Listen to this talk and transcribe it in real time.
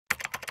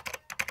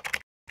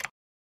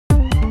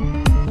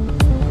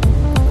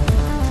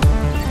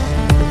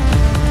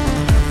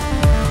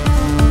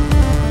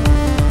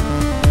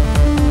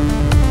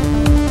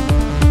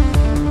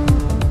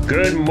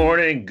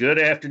morning, good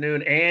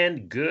afternoon,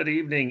 and good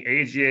evening,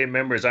 AGA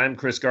members. I'm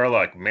Chris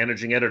Garlock,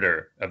 managing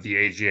editor of the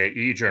AGA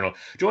e-Journal,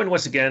 joined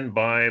once again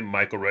by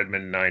Michael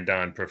Redmond,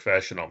 9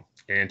 Professional.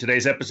 In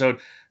today's episode,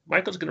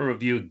 Michael's going to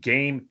review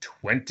Game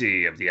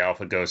 20 of the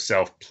AlphaGo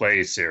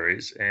Self-Play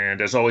series.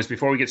 And as always,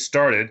 before we get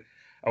started,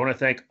 I want to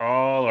thank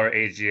all our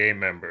AGA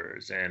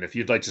members. And if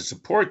you'd like to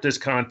support this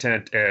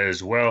content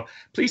as well,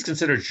 please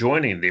consider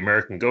joining the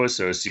American Go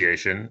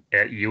Association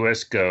at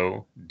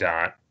usgo.org.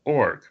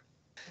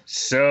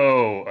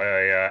 So,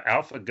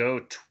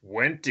 AlphaGo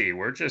 20.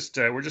 We're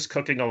just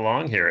cooking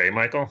along here, eh,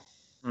 Michael?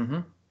 Mm-hmm.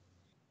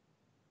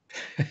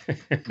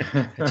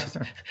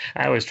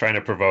 I was trying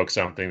to provoke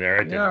something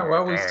there. Yeah,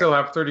 well, we still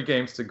have 30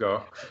 games to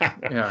go.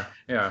 Yeah.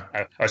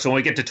 So when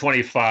we get to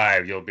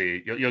 25, you'll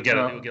get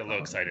a little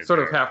excited. Sort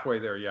of halfway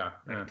there, yeah.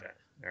 Okay.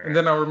 All right. And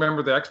then I'll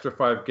remember the extra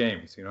 5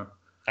 games,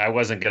 I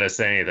wasn't going to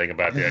say anything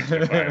about the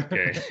extra 5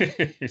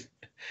 games.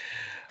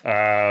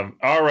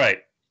 All right.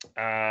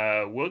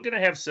 We're going to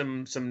have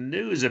some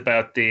news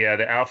about the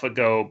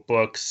AlphaGo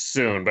book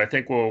soon, but I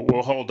think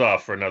we'll hold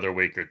off for another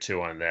week or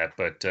two on that.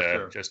 But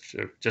Sure.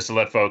 just to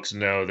let folks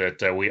know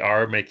that we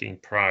are making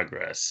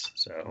progress.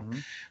 So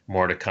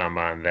more to come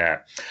on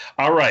that.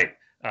 All right.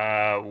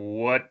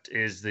 What's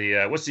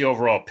the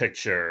overall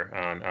picture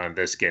on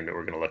this game that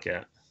we're going to look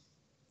at?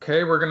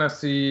 Okay, we're going to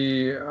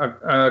see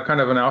a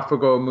kind of an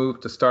AlphaGo move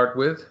to start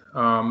with.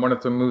 One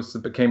of the moves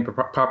that became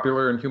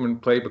popular in human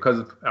play because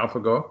of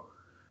AlphaGo.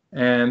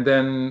 And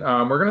then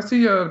we're going to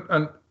see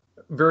a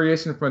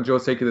variation from a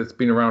joseki that's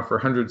been around for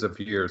hundreds of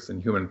years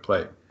in human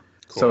play.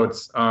 Cool. So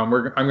it's I'm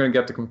going to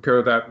get to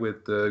compare that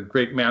with the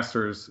great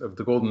masters of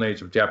the golden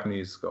age of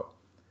Japanese Go.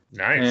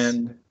 Nice.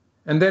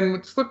 And then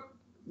it's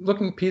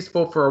looking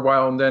peaceful for a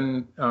while, and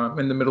then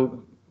in the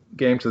middle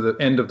game to the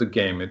end of the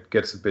game, it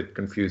gets a bit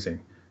confusing.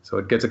 So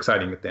it gets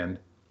exciting at the end.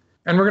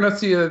 And we're going to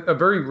see a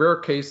very rare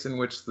case in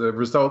which the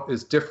result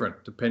is different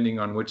depending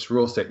on which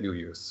rule set you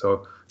use.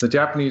 So the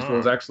Japanese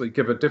rules actually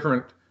give a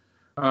different,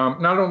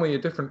 not only a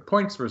different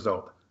points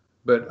result,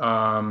 but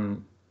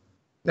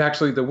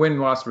actually the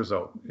win-loss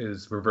result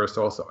is reversed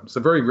also. It's a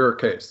very rare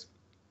case.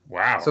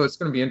 Wow. So it's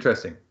going to be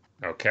interesting.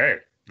 Okay,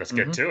 let's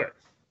get to it.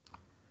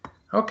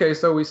 Okay,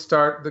 so we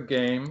start the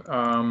game.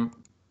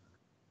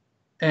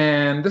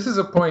 And this is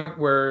a point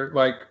where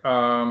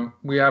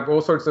we have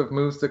all sorts of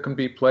moves that can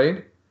be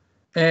played.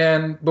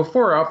 And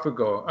before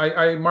AlphaGo,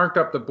 I marked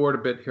up the board a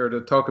bit here to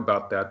talk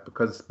about that,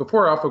 because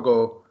before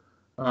AlphaGo,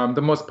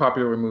 the most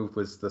popular move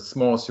was the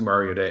small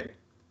Shumari A.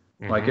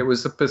 Like it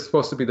was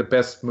supposed to be the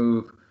best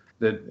move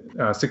that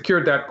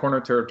secured that corner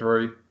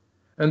territory.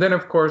 And then,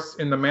 of course,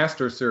 in the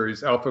Master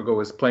Series, AlphaGo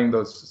was playing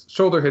those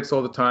shoulder hits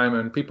all the time,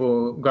 and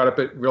people got a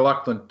bit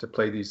reluctant to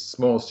play these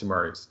small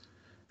Shumaris.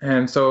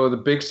 And so the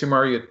big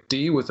Shumari at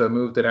D was a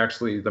move that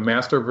actually the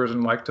Master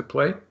version liked to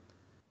play.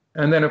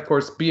 And then, of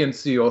course, B and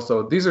C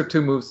also. These are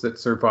two moves that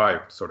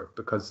survived, sort of,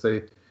 because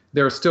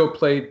they're still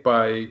played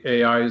by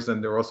AIs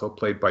and they're also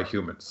played by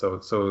humans.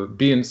 So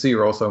B and C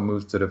are also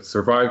moves that have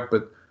survived,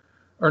 but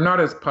are not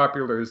as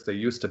popular as they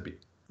used to be.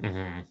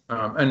 And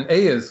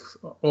A is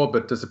all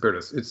but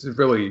disappeared.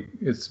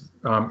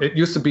 It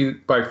used to be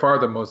by far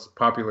the most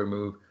popular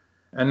move,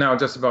 and now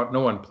just about no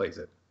one plays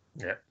it.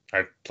 Yeah.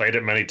 I've played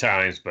it many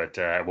times, but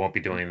I won't be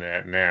doing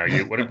that now.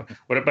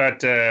 What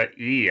about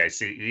E? I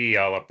see E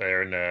all up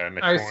there in the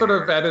corner. I sort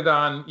of added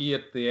on E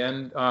at the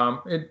end.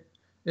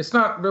 It's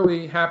not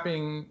really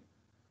happening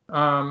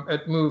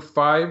at move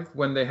 5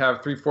 when they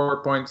have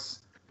 3-4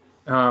 points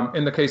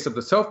in the case of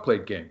the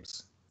self-played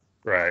games.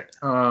 Right.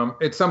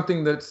 It's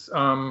something that's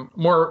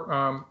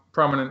more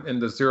prominent in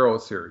the Zero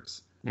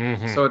series.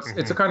 So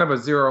it's a kind of a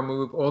zero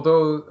move,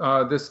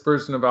 although this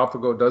version of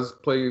AlphaGo does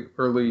play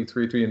early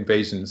 3-3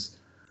 invasions.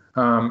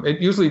 It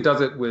usually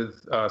does it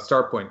with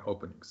star point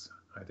openings,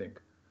 I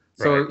think.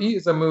 So right. E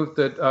is a move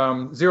that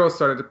Zero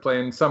started to play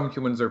and some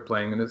humans are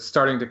playing, and it's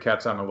starting to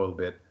catch on a little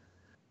bit.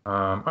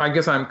 I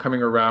guess I'm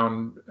coming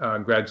around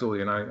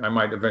gradually, and I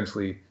might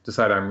eventually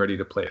decide I'm ready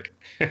to play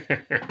it.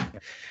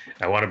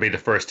 I want to be the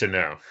first to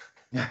know.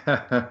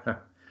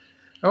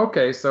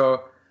 Okay,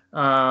 so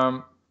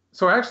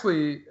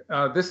actually,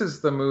 this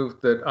is the move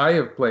that I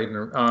have played.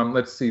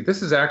 Let's see,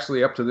 this is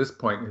actually up to this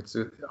point. It's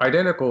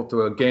identical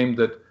to a game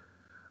that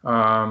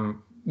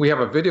we have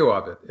a video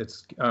of it.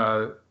 It's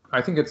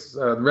I think it's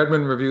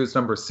Redmond Reviews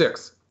number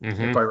 6,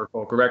 if I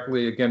recall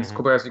correctly, against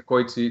Kobayashi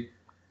Koichi.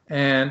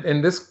 And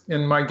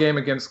in my game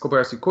against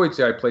Kobayashi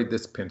Koichi, I played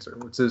this pincer,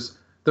 which is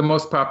the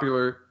most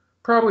popular,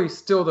 probably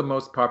still the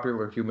most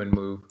popular human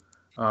move.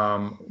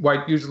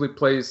 White usually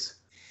plays.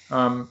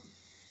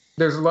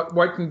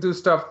 White can do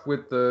stuff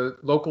with the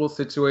local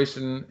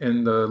situation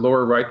in the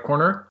lower right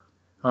corner,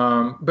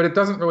 but it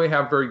doesn't really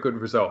have very good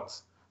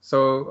results.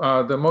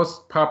 So the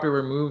most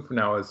popular move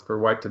now is for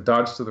white to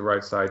dodge to the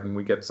right side, and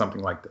we get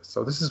something like this.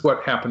 So this is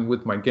what happened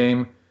with my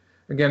game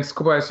against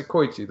Kobayashi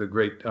Koichi, the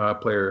great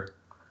player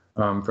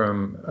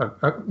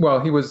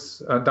he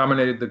was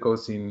dominated the Go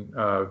scene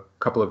a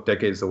couple of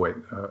decades away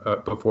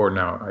before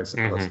now, I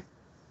suppose.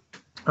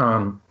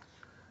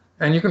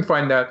 And you can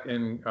find that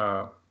in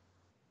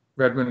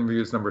Redmond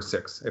Reviews number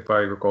 6, if I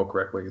recall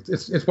correctly.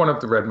 It's one of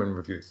the Redmond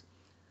reviews.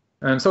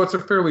 And so it's a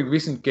fairly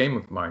recent game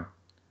of mine.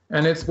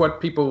 And it's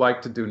what people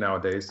like to do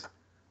nowadays.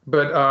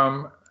 But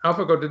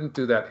AlphaGo didn't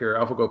do that here.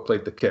 AlphaGo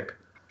played the kick,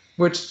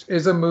 which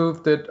is a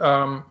move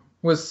that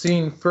was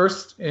seen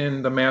first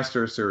in the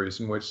Master Series,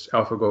 in which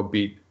AlphaGo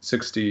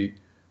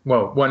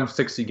won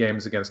 60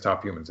 games against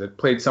top humans. It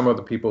played some of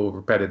the people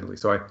repetitively.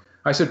 So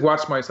I should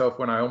watch myself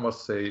when I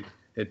almost say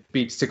it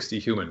beat 60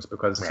 humans,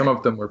 because some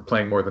of them were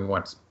playing more than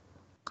once.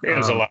 It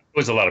was a lot. It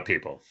was a lot of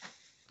people.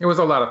 It was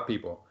a lot of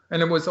people,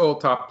 and it was all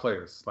top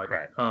players. Like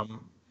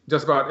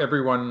just about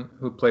everyone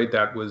who played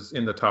that was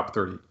in the top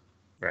 30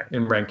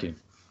 in ranking,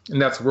 and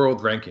that's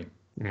world ranking.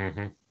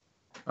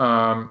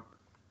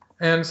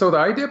 And so the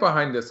idea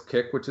behind this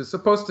kick, which is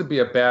supposed to be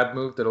a bad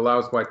move that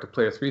allows white to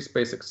play a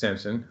 3-space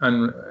extension,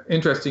 and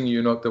interesting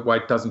you note that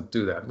white doesn't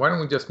do that. Why don't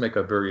we just make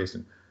a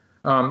variation?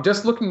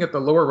 Just looking at the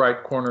lower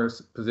right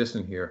corner's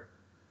position here,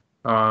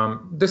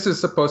 this is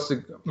supposed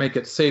to make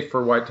it safe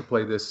for white to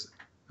play this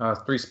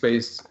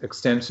 3-space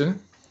extension.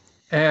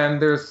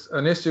 And there's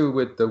an issue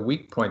with the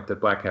weak point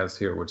that black has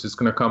here, which is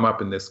going to come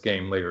up in this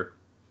game later.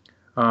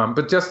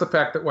 But just the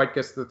fact that white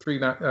gets the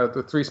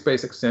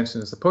 3-space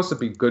extension is supposed to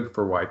be good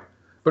for white.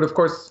 But of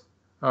course,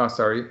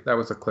 sorry, that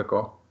was a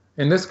click-all.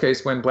 In this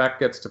case, when black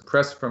gets to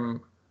press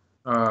from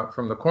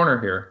the corner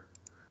here,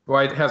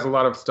 white has a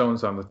lot of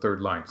stones on the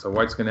third line. So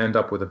white's going to end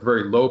up with a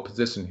very low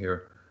position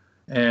here.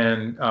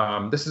 And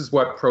this is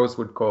what pros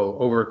would call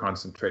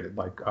over-concentrated.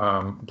 Like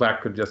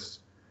black could just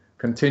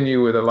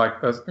continue with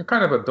a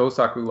kind of a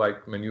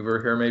Dosaku-like maneuver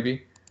here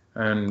maybe,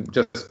 and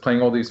just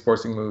playing all these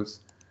forcing moves.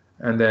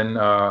 And then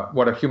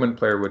what a human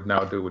player would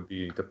now do would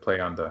be to play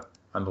on the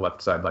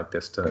left side like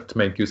this to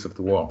make use of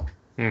the wall.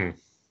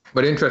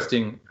 But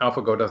interesting,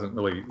 AlphaGo doesn't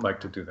really like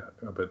to do that.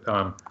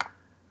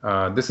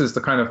 But this is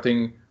the kind of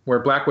thing where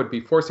black would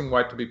be forcing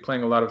white to be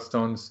playing a lot of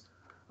stones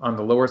on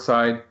the lower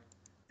side.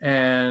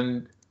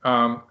 And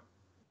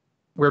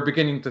we're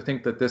beginning to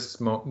think that this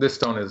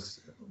stone is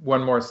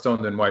one more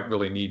stone than white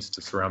really needs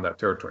to surround that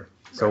territory.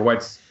 So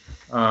white's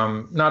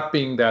not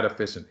being that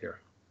efficient here.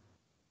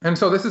 And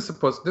so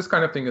this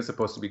kind of thing is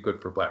supposed to be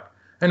good for black.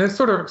 And it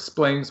sort of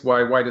explains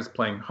why white is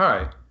playing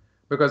high,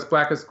 because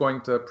black is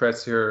going to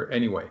press here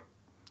anyway.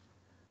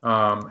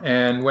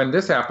 And when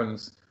this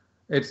happens,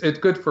 it's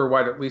good for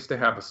white at least to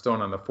have a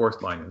stone on the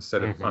fourth line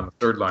instead of on the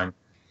third line.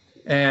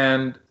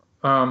 And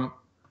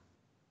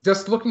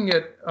just looking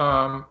at,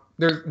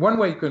 there's one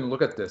way you can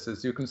look at this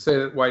is you can say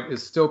that white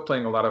is still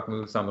playing a lot of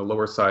moves on the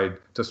lower side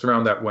to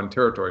surround that one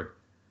territory.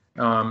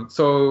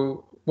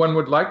 So one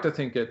would like to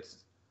think it's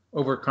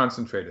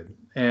over-concentrated.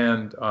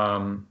 And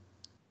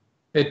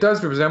it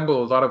does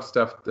resemble a lot of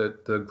stuff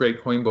that the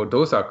great Hoinbo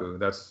Dosaku,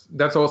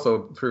 that's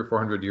also 300 or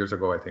 400 years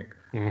ago, I think.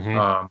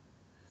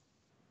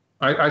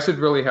 I should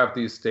really have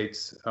these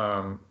dates,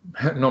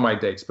 know my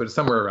dates, but it's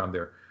somewhere around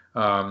there.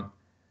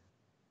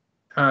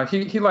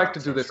 He liked to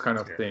do this kind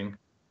of thing.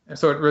 And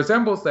so it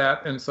resembles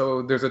that, and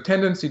so there's a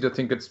tendency to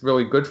think it's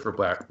really good for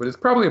black, but it's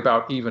probably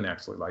about even,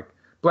 actually. Like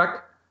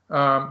black,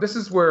 this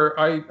is where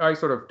I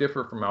sort of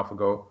differ from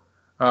AlphaGo,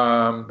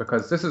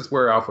 because this is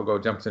where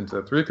AlphaGo jumps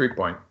into the 3-3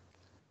 point,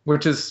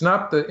 which is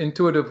not the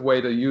intuitive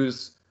way to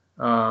use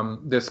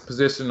this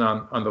position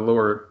in the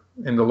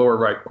lower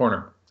right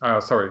corner.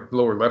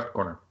 Lower left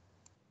corner.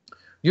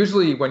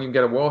 Usually when you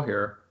get a wall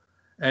here,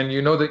 and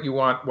you know that you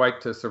want white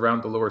to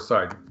surround the lower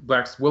side,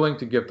 black's willing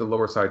to give the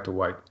lower side to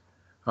white.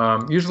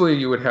 Usually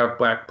you would have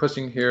black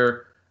pushing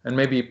here and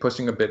maybe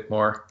pushing a bit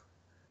more,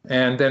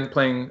 and then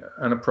playing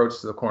an approach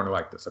to the corner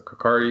like this, a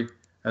Kakari,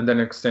 and then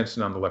an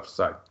extension on the left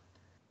side.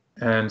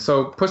 And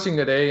so pushing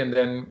at A and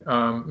then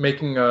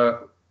making a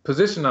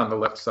position on the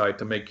left side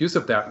to make use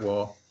of that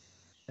wall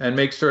and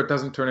make sure it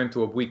doesn't turn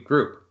into a weak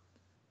group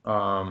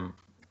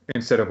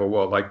instead of a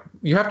wall. Like,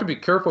 you have to be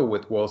careful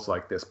with walls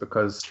like this,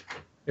 because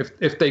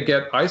if they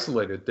get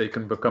isolated, they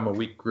can become a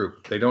weak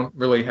group. They don't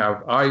really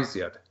have eyes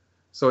yet.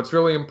 So it's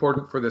really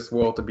important for this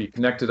wall to be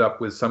connected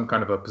up with some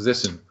kind of a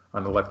position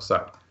on the left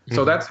side.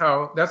 So that's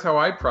how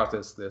I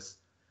process this.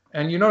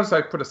 And you notice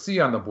I put a C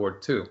on the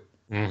board too.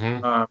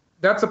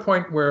 That's a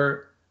point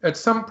where at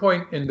some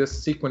point in this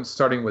sequence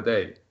starting with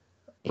A,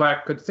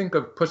 black could think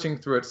of pushing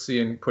through at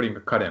C and putting a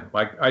cut in.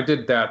 Like I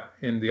did that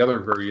in the other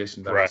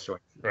variation that I was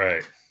showing.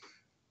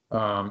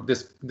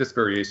 This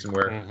variation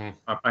where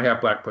I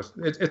have black push.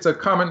 It's a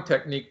common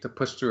technique to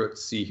push through at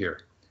C here.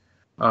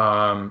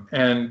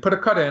 And put a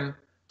cut in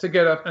to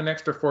get an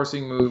extra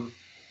forcing move,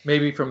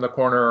 maybe from the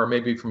corner or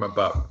maybe from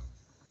above.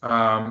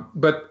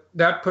 But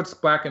that puts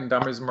black in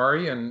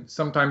Damizmari, and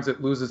sometimes it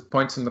loses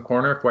points in the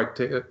corner if white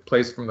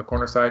plays from the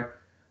corner side.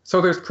 So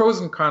there's pros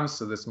and cons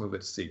to this move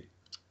at C.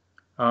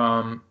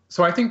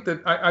 So I think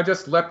that I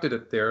just left it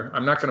at there.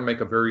 I'm not going to make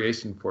a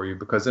variation for you,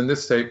 because in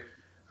this state,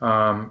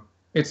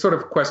 it's sort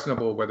of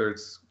questionable whether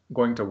it's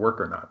going to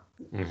work or not.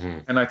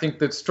 And I think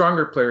that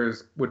stronger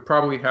players would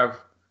probably have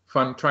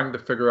fun trying to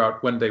figure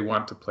out when they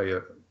want to play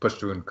a push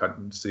through and cut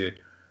and see it.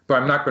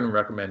 But I'm not going to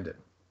recommend it.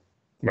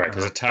 Right,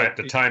 because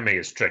the timing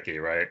is tricky,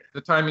 right? The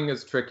timing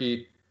is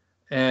tricky.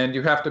 and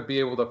you have to be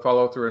able to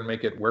follow through and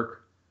make it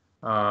work.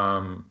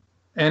 And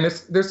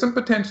there's some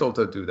potential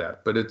to do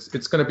that, but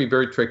it's going to be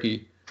very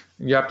tricky.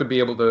 You have to be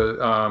able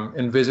to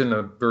envision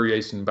a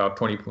variation about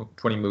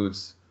 20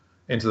 moves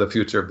into the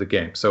future of the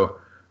game. So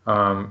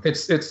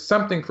it's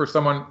something for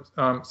someone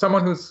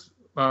who's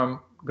going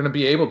to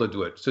be able to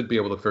do it, should be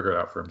able to figure it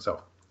out for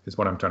himself, is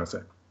what I'm trying to say.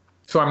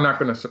 So I'm not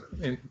going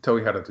to tell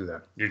you how to do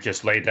that. You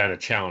just laid down a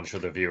challenge for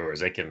the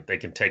viewers. They can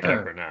take it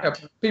up or not. Yeah,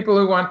 people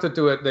who want to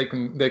do it, they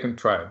can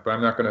try it, but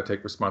I'm not going to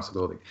take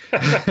responsibility. You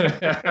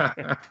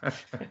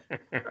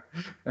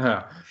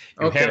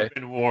have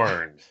been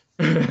warned.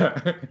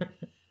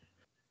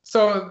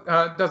 So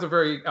does a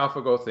very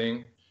AlphaGo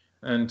thing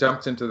and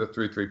jumps into the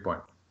 3-3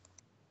 point.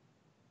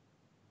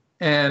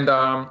 And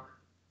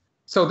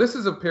so this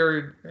is a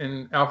period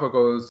in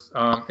AlphaGo's.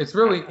 It's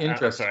really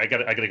interesting. Sorry,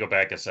 I gotta go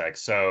back a sec.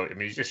 So I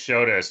mean, you just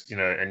showed us,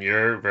 and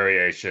your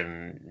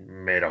variation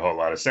made a whole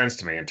lot of sense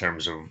to me in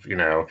terms of,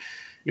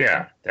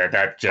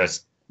 that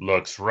just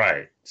looks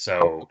right.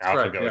 So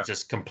AlphaGo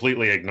just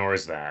completely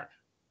ignores that.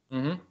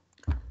 Mm-hmm.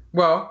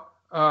 Well,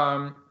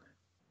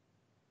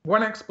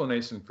 one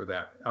explanation for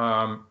that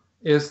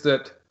is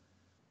that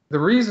the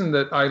reason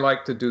that I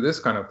like to do this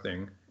kind of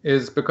thing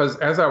is because,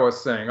 as I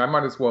was saying, I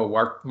might as well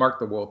mark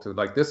the wall too.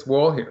 Like this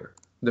wall here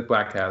that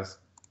black has,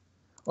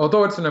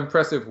 although it's an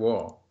impressive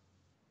wall,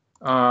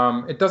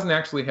 it doesn't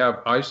actually have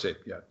eye shape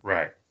yet.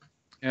 Right.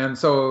 And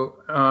so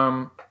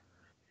a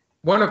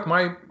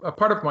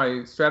part of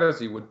my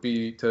strategy would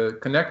be to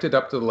connect it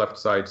up to the left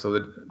side so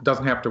that it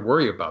doesn't have to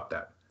worry about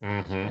that.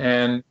 Mm-hmm.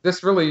 And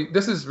this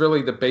is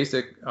really the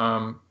basic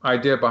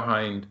idea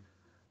behind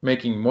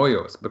making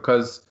moyos,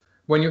 because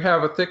when you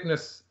have a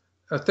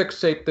thick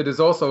shape that is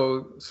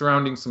also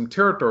surrounding some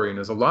territory and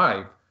is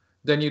alive,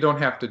 then you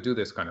don't have to do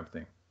this kind of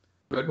thing.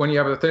 But when you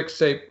have a thick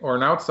shape or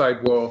an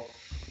outside wall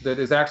that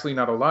is actually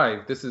not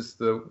alive, this is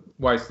the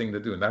wise thing to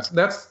do. And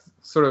that's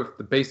sort of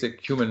the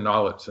basic human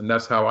knowledge, and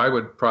that's how I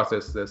would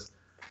process this.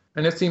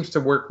 And it seems to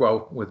work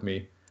well with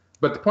me.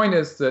 But the point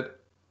is that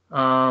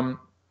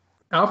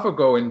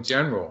AlphaGo in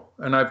general,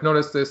 and I've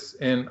noticed this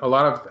in a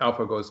lot of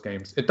AlphaGo's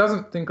games, it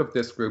doesn't think of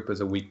this group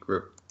as a weak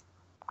group.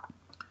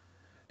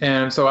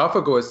 And so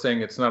AlphaGo is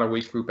saying it's not a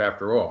weak group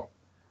after all.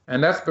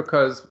 And that's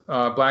because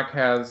black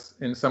has,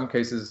 in some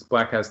cases,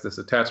 black has this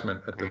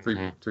attachment at the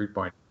 3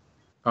 point.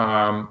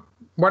 Why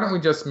don't we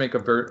just make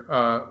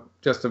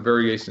just a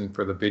variation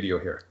for the video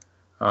here?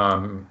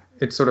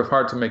 It's sort of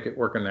hard to make it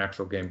work in the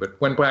actual game, but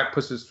when black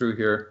pushes through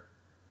here,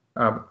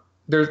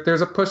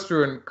 there's a push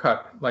through and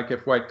cut. Like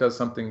if white does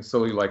something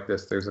silly like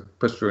this, there's a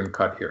push through and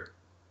cut here.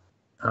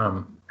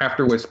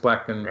 After which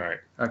black can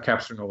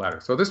capture no ladder.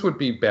 So this would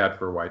be bad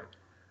for white.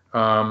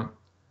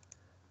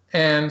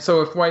 And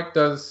so if white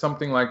does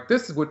something like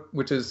this,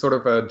 which is sort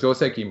of a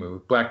joseki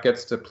move, black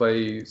gets to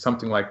play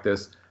something like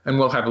this, and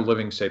we'll have a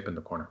living shape in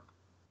the corner.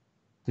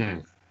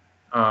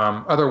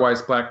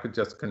 Otherwise, black could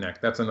just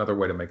connect. That's another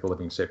way to make a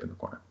living shape in the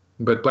corner.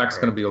 But black's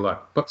going to be a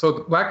lot. But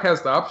so black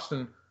has the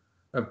option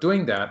of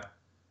doing that.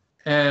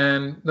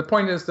 And the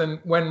point is then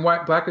when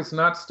black is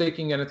not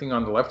staking anything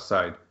on the left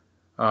side,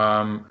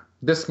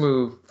 this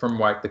move from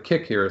white, the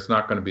kick here, is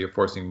not going to be a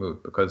forcing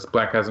move because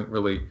black hasn't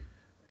really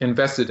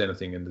invested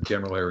anything in the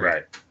general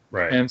area.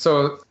 Right. And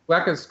so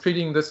black is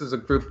treating this as a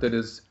group that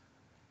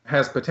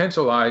has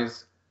potential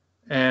eyes,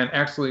 and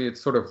actually it's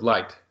sort of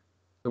light,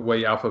 the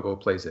way AlphaGo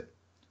plays it.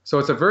 So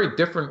it's a very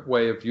different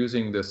way of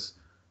using this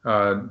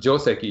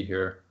joseki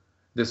here,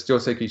 this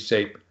joseki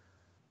shape,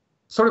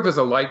 sort of as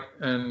a light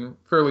and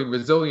fairly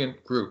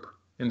resilient group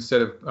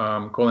instead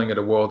of calling it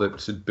a wall that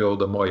should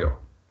build a moyo.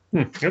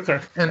 Okay.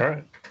 All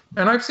right.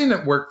 And I've seen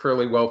it work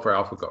fairly well for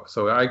AlphaGo.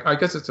 So I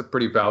guess it's a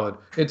pretty valid.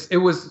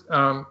 It was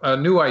a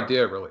new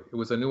idea, really. It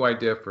was a new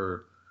idea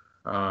for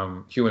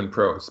human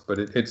pros, but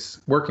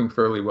it's working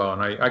fairly well.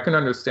 And I can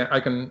understand. I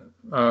can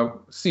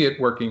see it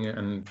working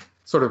and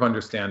sort of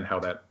understand how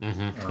that.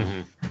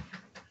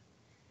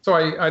 So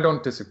I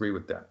don't disagree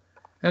with that.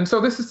 And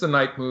so this is the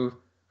knight move.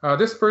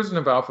 This version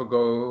of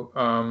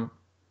AlphaGo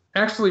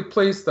actually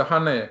plays the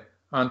hane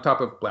on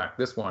top of black.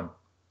 This one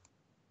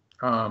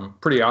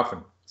pretty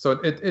often. So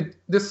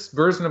this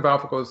version of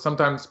AlphaGo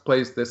sometimes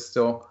plays this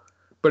still,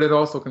 but it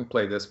also can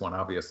play this one,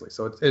 obviously.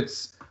 So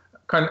it's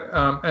kind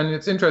of, and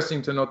it's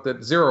interesting to note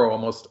that 0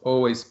 almost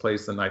always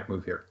plays the knight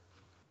move here.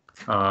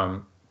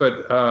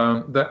 But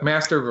the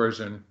master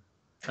version,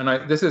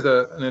 and this is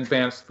an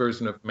advanced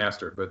version of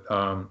master, but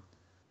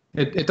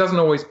it doesn't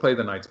always play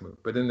the knight's move,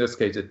 but in this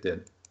case it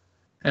did.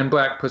 And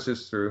black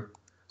pushes through.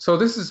 So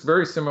this is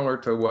very similar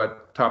to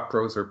what top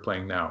pros are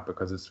playing now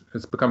because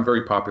it's become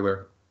very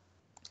popular.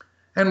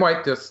 And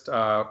white just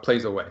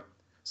plays away.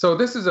 So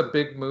this is a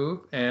big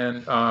move,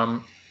 and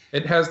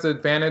it has the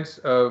advantage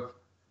of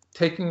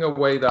taking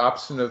away the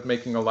option of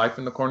making a life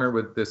in the corner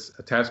with this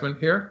attachment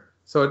here.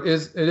 So it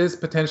is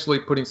potentially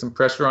putting some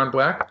pressure on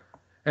black,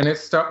 and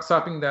it's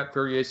stopping that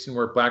variation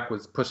where black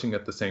was pushing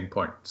at the same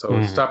point. So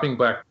it's stopping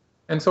black.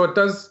 And so it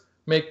does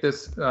make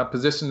this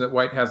position that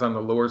white has on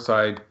the lower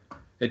side,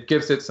 it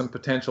gives it some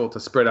potential to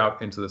spread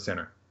out into the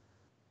center.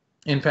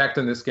 In fact,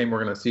 in this game,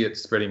 we're going to see it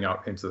spreading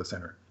out into the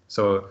center.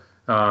 So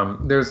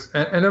and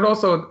it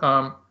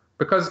also,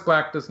 because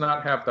black does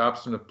not have the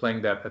option of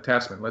playing that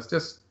attachment, let's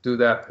just do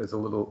that as a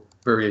little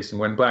variation.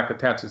 When black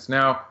attaches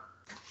now,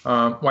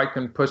 white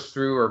can push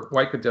through, or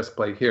white could just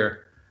play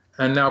here.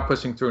 And now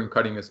pushing through and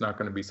cutting is not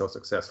going to be so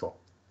successful.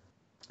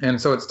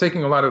 And so it's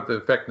taking a lot of the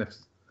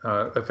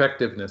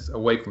effectiveness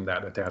away from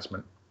that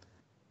attachment.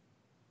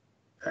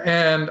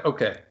 And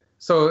okay,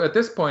 so at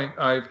this point,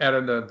 I've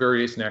added a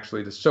variation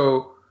actually to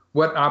show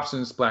what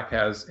options black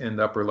has in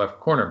the upper left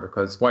corner,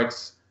 because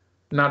white's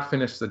not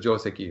finished the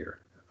joseki here.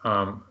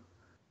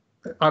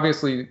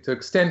 Obviously, to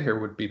extend here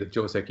would be the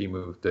joseki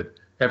move that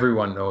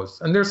everyone knows.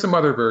 And there's some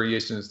other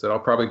variations that I'll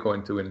probably go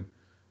into in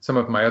some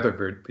of my other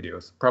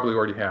videos, probably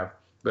already have.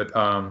 But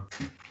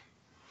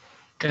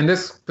in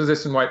this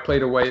position, white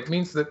played away. It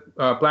means that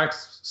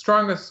black's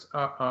strongest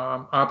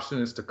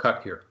option is to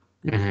cut here.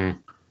 Mm-hmm.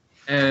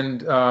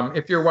 And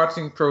if you're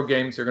watching pro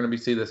games, you're going to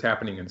see this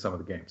happening in some of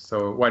the games.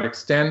 So white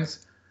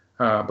extends,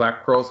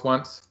 black curls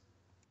once,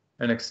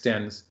 and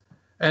extends.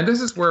 And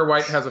this is where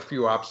white has a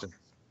few options.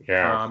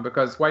 Yeah.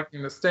 Because white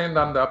can stand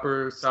on the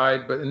upper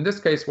side, but in this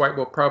case, white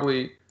will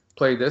probably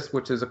play this,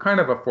 which is a kind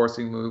of a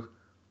forcing move.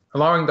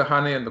 Allowing the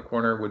hane in the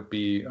corner would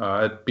be,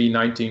 at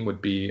b19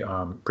 would be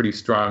pretty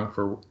strong.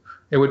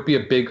 It would be a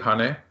big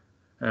hane.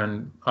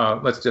 And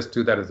let's just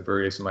do that as a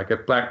variation. Like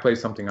if black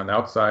plays something on the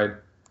outside,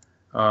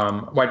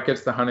 white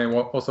gets the hane,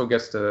 also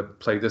gets to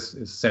play this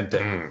is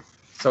sente.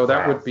 So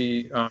that would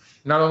be,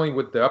 not only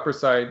would the upper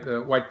side,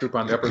 the white group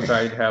on the upper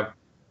side have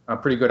a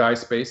pretty good eye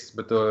space,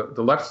 but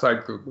the left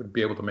side group would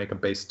be able to make a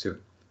base too.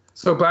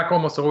 So black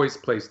almost always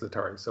plays the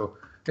tari. So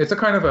it's a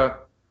kind of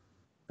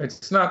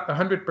it's not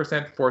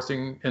 100%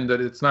 forcing in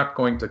that it's not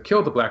going to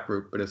kill the black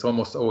group, but it's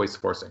almost always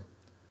forcing.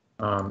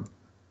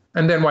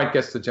 And then white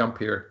gets to jump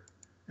here.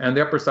 And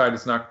the upper side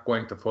is not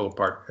going to fall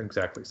apart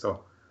exactly.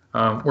 So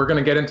we're going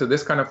to get into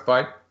this kind of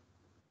fight.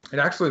 It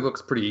actually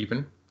looks pretty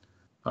even.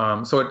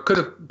 So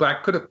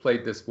black could have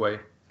played this way.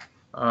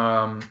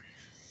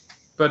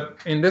 But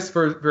in this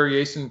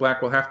variation,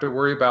 black will have to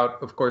worry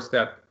about, of course,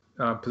 that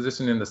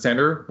position in the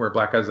center where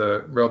black has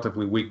a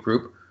relatively weak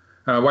group.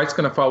 White's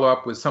going to follow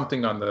up with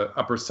something on the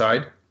upper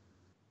side.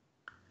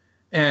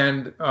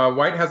 And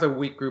white has a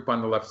weak group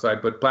on the left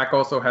side, but black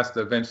also has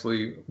to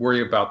eventually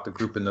worry about the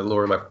group in the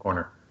lower left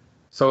corner.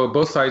 So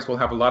both sides will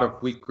have a lot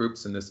of weak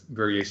groups in this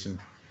variation.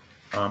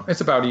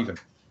 It's about even.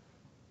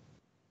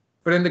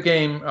 But in the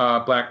game,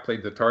 black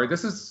played the tari.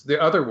 This is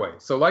the other way.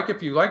 So like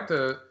if you like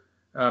to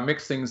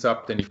mix things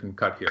up, then you can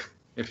cut here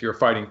if you're a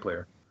fighting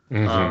player.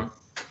 Mm-hmm.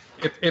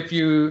 If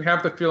you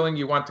have the feeling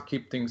you want to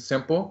keep things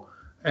simple,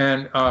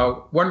 and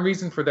one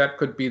reason for that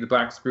could be the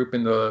black's group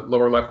in the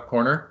lower left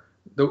corner.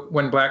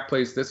 When black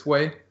plays this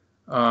way,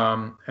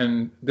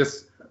 and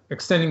this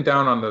extending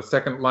down on the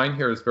second line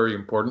here is very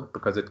important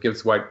because it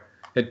gives white,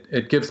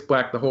 it gives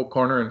black the whole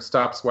corner and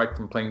stops white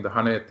from playing the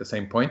hane at the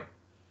same point.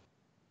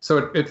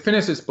 So it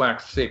finishes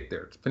black's shape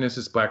there. It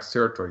finishes black's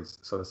territories,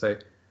 so to say.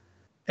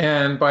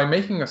 And by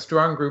making a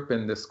strong group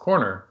in this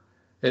corner,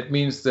 it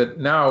means that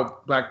now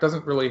black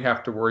doesn't really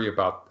have to worry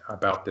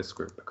about this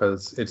group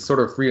because it's sort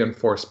of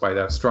reinforced by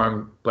that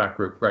strong black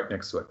group right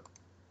next to it.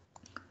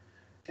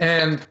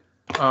 And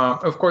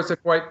of course, if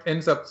white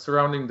ends up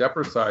surrounding the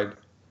upper side,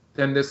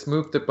 then this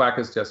move that black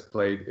has just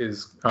played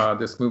is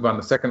this move on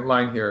the second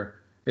line here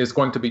is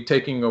going to be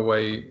taking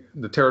away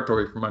the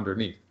territory from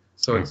underneath.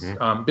 So it's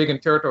big in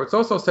territory. It's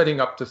also setting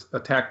up to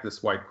attack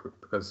this white group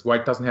because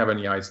white doesn't have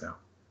any eyes now.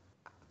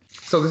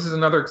 So this is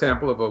another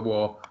example of a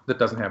wall that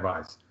doesn't have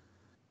eyes.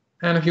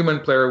 And a human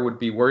player would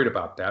be worried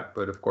about that,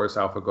 but of course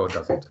AlphaGo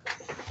doesn't.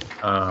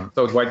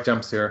 So white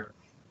jumps here.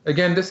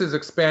 Again, this is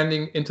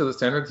expanding into the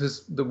center. This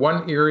is the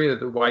one area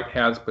that white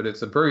has, but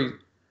it's a very,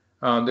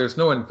 there's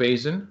no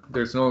invasion.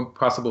 There's no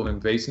possible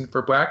invasion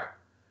for black.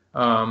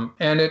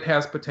 And it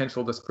has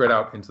potential to spread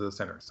out into the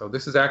center. So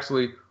this is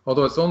actually,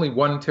 although it's only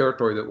one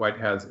territory that white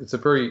has, it's a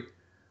very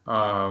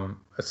a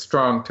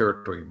strong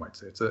territory, you might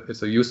say.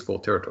 It's a useful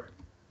territory.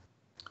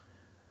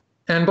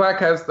 And black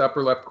has the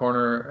upper left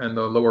corner and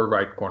the lower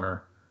right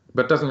corner,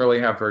 but doesn't really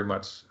have very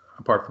much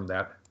apart from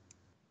that.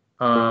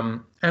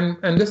 And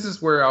this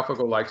is where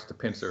AlphaGo likes to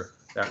pincer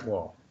that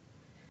wall.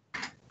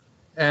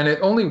 And it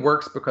only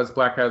works because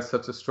black has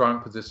such a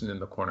strong position in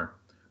the corner.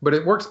 But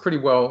it works pretty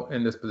well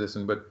in this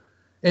position. But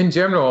in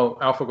general,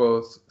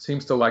 AlphaGo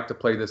seems to like to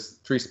play this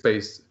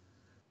three-space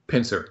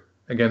pincer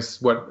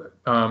against what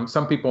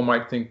some people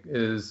might think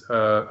is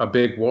a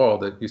big wall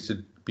that you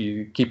should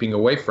be keeping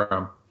away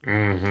from.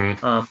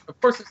 Mm-hmm.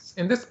 Of course,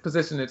 in this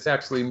position, it's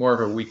actually more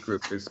of a weak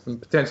group. There's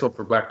potential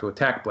for black to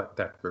attack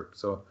that group.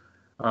 So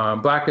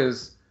black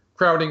is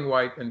crowding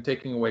white and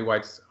taking away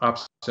white's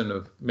option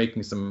of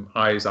making some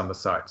eyes on the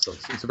side. So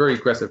it's a very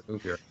aggressive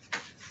move here.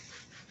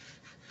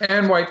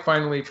 And white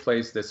finally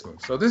plays this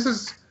move. So this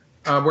is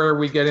where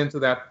we get into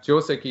that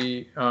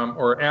joseki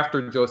or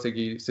after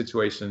joseki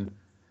situation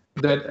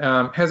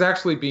that has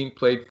actually been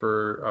played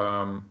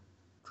for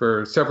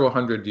several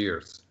hundred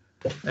years.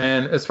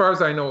 And as far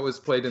as I know, it was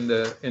played in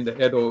the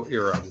Edo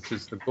era, which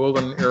is the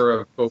golden era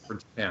of Go for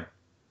Japan.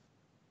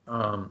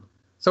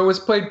 So it was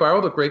played by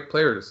all the great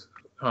players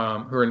who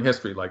are in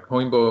history, like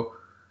Hoimbo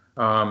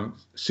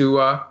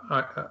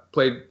Shua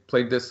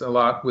played this a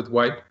lot with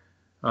white.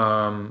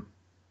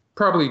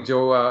 Probably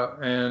Joa,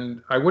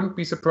 and I wouldn't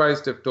be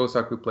surprised if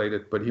Dosaku played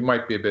it, but he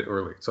might be a bit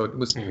early. So it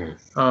was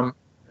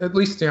at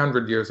least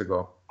 100 years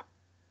ago.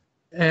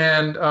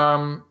 And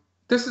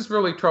this is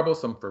really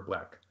troublesome for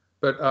black.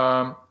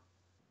 But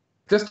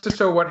just to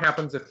show what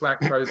happens if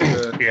black tries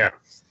to back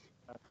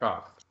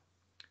off.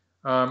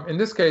 In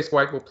this case,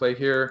 white will play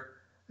here,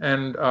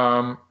 and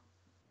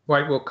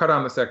white will cut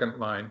on the second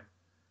line.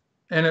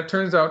 And it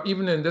turns out,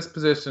 even in this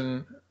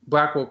position,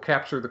 black will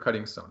capture the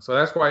cutting stone. So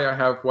that's why I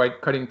have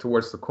white cutting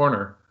towards the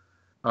corner,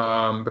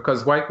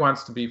 because white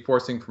wants to be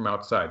forcing from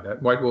outside.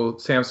 That white will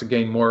stands to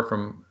gain more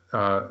from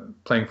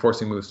playing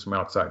forcing moves from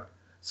outside.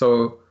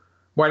 So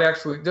white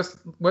actually,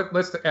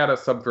 let's add a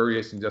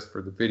sub-variation just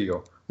for the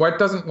video. White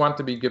doesn't want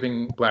to be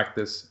giving black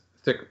this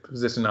thick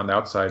position on the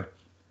outside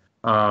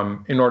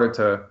in order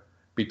to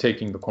be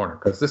taking the corner,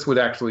 because this would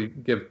actually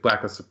give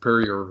black a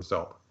superior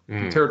result.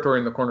 The territory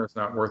in the corner is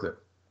not worth it.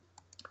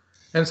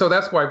 And so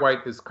that's why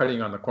white is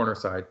cutting on the corner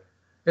side.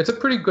 It's a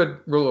pretty good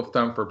rule of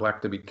thumb for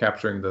black to be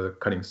capturing the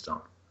cutting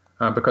stone,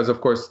 because of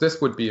course this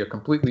would be a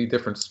completely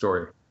different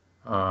story.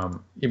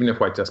 Even if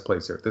white just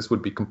plays here, this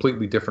would be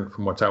completely different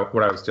from what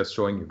I was just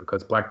showing you,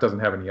 because black doesn't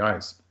have any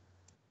eyes.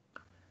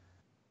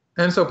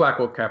 And so black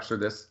will capture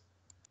this,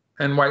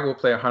 and white will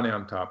play a hane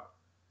on top.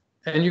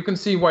 And you can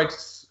see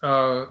white's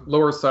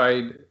lower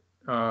side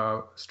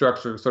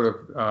structure sort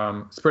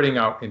of spreading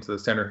out into the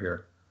center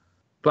here.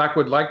 Black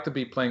would like to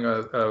be playing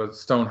a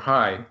stone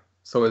high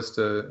so as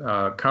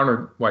to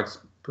counter white's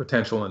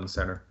potential in the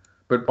center.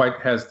 But white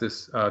has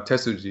this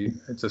tesuji,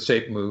 it's a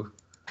shape move.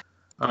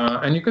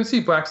 And you can see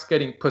black's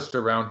getting pushed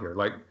around here.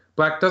 Like,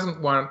 black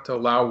doesn't want to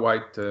allow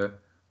white to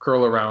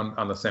curl around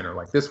on the center.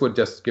 Like, this would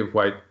just give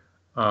white,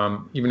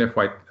 even if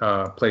white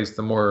plays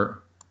the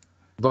more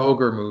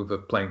vulgar move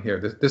of playing here,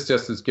 this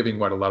just is giving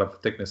white a lot of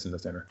thickness in the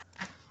center.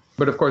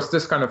 But of course,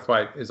 this kind of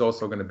fight is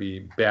also going to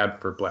be bad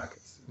for black.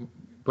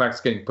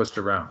 Black's getting pushed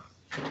around.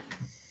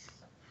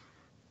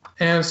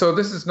 And so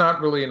this is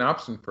not really an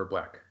option for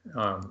black,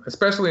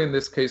 especially in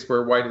this case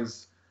where white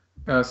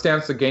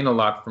stands to gain a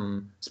lot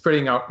from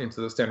spreading out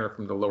into the center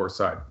from the lower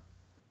side.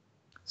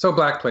 So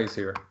black plays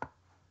here,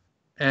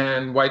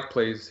 and white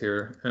plays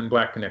here, and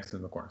black connects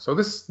in the corner. So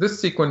this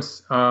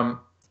sequence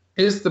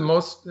is the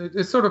most,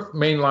 it's sort of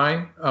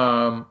mainline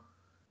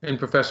in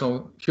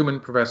human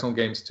professional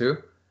games too,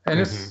 and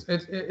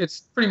it's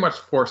pretty much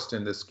forced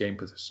in this game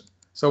position.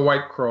 So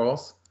white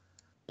crawls,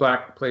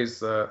 black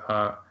plays.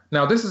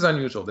 Now this is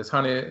unusual. This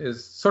hane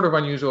is sort of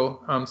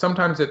unusual.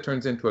 Sometimes it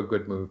turns into a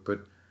good move,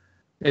 but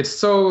it's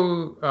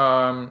so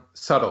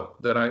subtle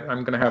that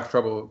I'm going to have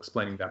trouble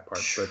explaining that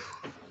part. But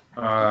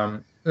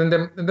and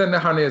then the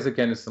hane is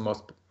the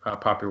most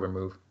popular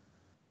move,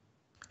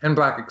 and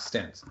black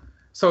extends.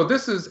 So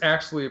this is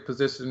actually a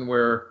position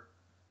where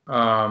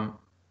AlphaGo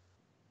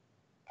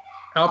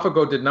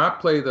did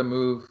not play the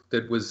move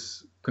that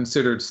was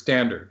considered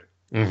standard.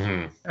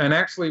 And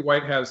actually,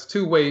 white has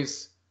two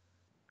ways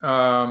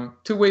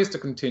to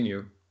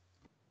continue.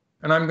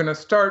 And I'm going to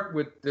start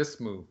with this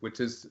move,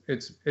 which is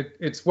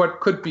it's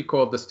what could be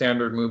called the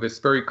standard move. It's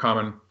very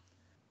common,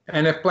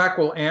 and if black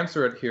will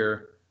answer it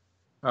here,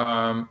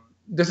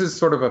 this is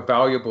sort of a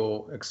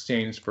valuable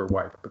exchange for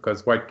white,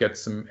 because white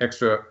gets some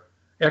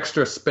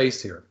extra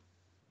space here.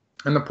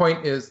 And the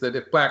point is that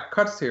if black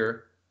cuts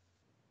here,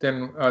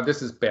 then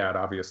this is bad,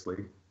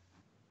 obviously.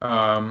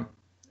 I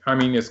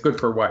mean, it's good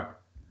for white.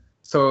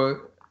 So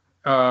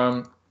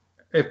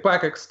if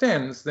black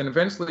extends, then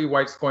eventually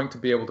white's going to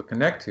be able to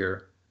connect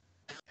here,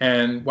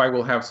 and white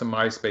will have some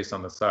eye space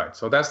on the side.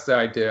 So that's the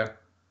idea.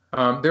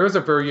 There is a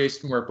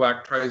variation where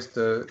black tries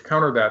to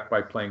counter that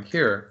by playing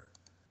here,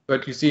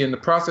 but you see in the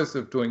process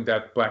of doing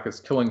that, black is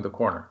killing the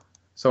corner.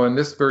 So in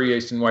this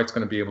variation, white's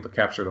going to be able to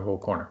capture the whole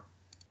corner.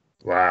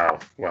 Wow.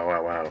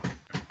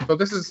 So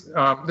this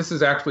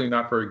is actually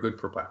not very good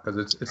for black,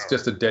 because it's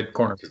just a dead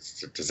corner.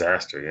 It's a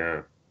disaster,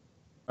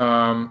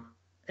 yeah.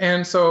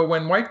 And so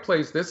when white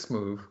plays this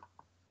move,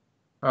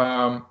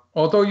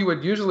 although you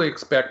would usually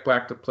expect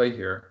black to play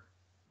here,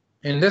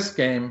 in this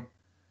game,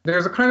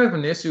 there's a kind of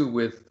an issue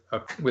with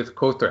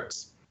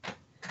co-threats,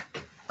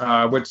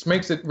 which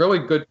makes it really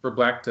good for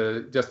black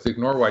to just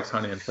ignore white's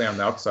hane and play on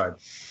the outside.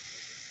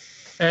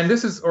 And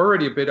this is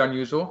already a bit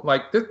unusual.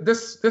 Like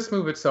this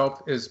move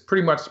itself is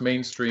pretty much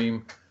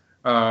mainstream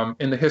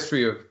in the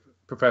history of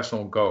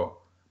professional Go.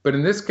 But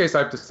in this case,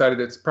 I've decided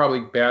it's probably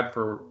bad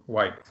for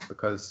white,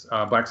 because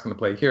black's going to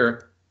play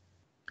here.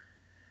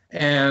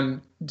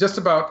 And just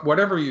about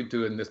whatever you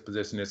do in this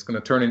position, it's going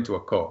to turn into a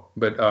ko.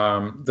 But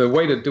the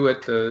way to do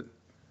it, the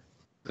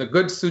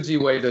good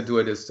Suji way to do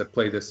it is to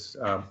play this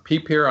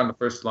peep here on the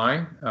first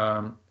line,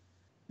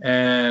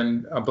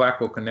 and black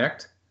will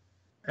connect.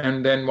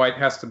 And then white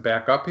has to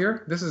back up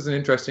here. This is an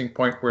interesting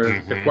point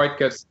where if white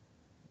gets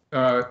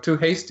too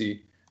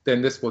hasty,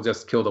 then this will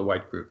just kill the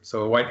white group.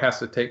 So white has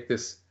to take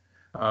this.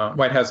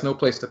 White has no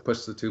place to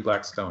push the 2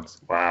 black stones.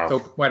 Wow. So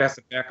white has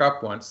to back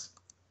up once,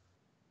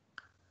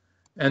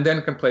 and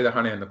then can play the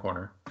Hane in the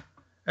corner.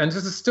 And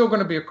this is still going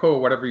to be a ko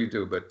whatever you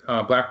do,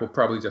 but black will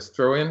probably just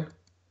throw in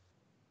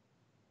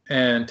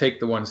and take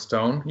the 1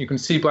 stone. You can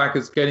see black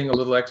is getting a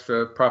little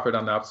extra profit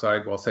on the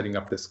outside while setting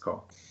up this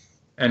ko,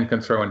 and can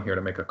throw in here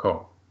to make a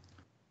ko.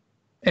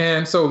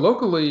 And so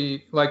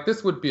locally, like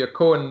this would be a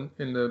ko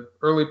in the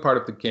early part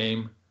of the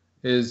game,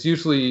 is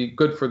usually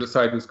good for the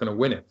side who's going to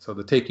win it. So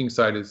the taking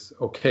side is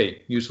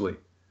okay, usually.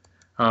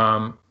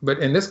 But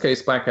in this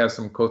case, black has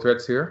some ko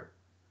threats here.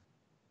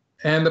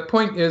 And the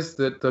point is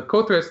that the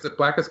ko threats that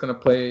black is going to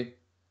play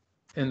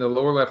in the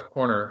lower left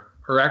corner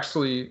are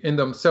actually, in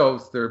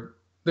themselves, they're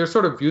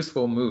sort of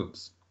useful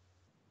moves,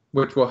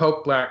 which will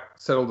help black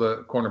settle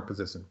the corner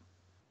position.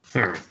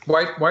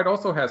 White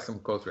also has some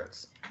ko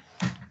threats.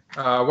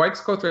 White's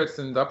ko threats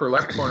in the upper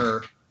left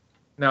corner.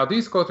 Now,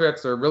 these ko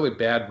threats are really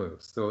bad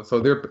moves. So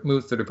they're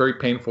moves that are very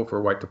painful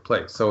for white to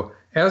play. So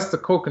as the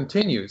ko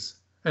continues,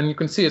 and you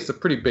can see it's a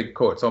pretty big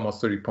ko, it's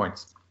almost 30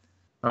 points.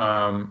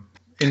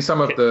 In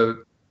some of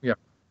the, yeah.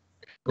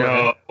 No,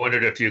 I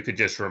wondered if you could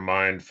just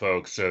remind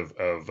folks of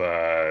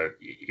I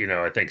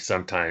think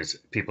sometimes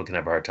people can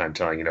have a hard time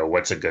telling,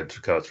 what's a good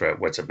ko threat,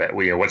 what's a bad,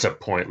 what's a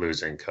point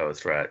losing ko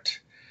threat.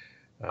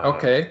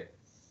 Okay.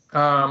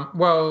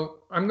 Well,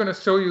 I'm going to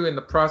show you in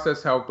the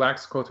process how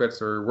black's ko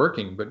threats are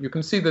working, but you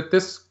can see that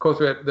this ko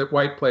threat that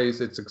white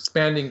plays, it's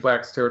expanding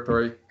black's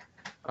territory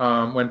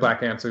when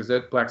black answers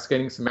it. Black's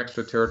getting some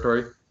extra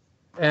territory.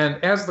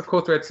 And as the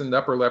ko threats in the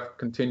upper left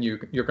continue,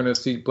 you're going to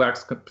see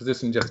black's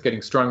position just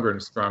getting stronger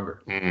and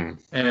stronger. Mm-hmm.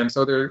 And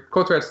so there are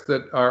ko threats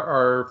that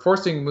are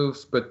forcing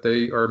moves, but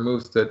they are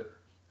moves that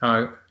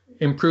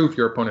improve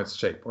your opponent's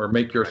shape or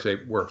make your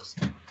shape worse.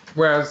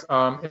 Whereas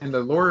in the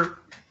lower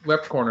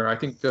left corner, I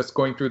think just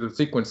going through the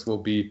sequence will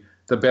be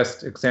the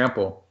best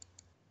example.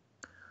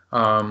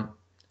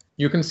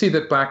 You can see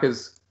that black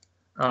is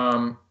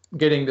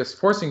getting this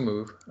forcing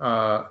move.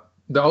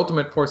 The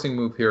ultimate forcing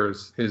move here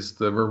is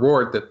the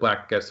reward that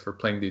black gets for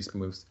playing these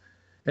moves.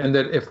 And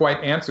that if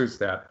white answers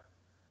that,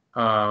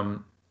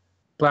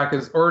 black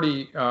is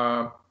already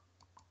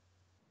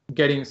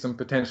getting some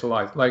potential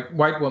eyes. Like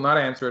white will not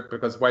answer it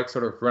because white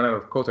sort of run out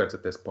of ko threats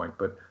at this point.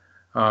 But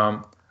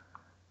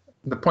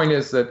the point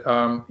is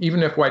that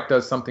even if white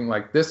does something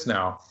like this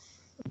now,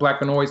 black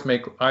can always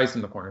make eyes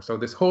in the corner. So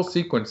this whole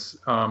sequence,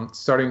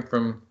 starting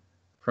from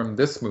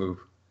this move,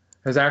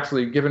 has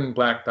actually given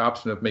black the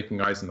option of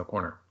making eyes in the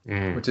corner,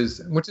 which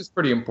is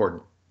pretty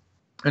important.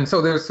 And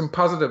so there's some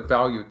positive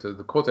value to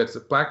the ko threats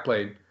that black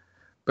played.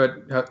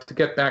 But to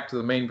get back to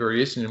the main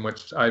variation in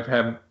which I've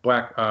had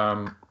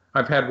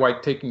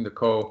white taking the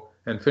ko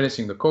and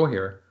finishing the ko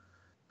here.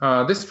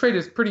 This trade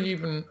is pretty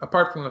even,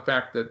 apart from the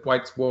fact that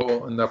white's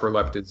wool in the upper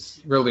left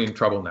is really in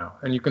trouble now.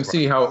 And you can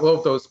see how all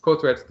of those ko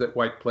threats that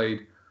white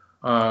played,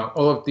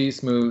 all of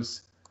these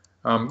moves,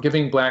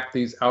 giving black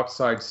these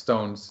outside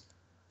stones,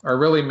 are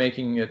really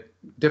making it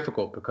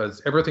difficult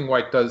because everything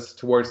white does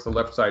towards the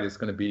left side is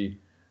going to be,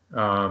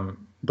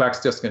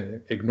 black's just going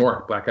to ignore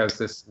it. Black has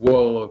this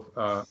wool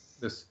of,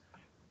 this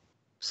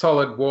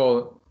solid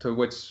wool to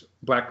which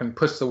black can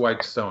push the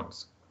white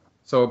stones.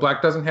 So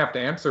black doesn't have to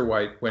answer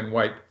white when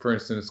white, for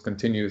instance,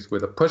 continues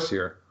with a push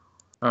here.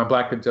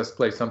 Black could just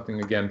play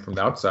something again from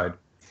the outside.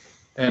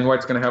 And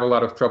white's going to have a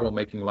lot of trouble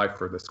making life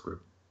for this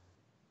group.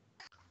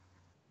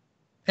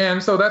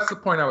 And so that's the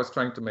point I was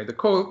trying to make. The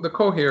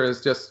ko here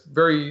is just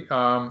very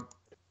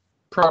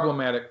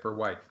problematic for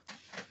white.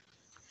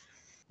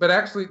 But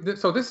actually,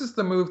 so this is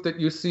the move that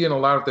you see in a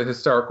lot of the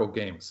historical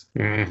games.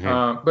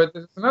 Mm-hmm. But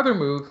there's another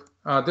move,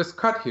 this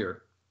cut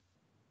here,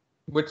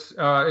 which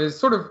is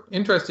sort of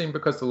interesting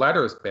because the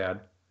ladder is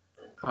bad.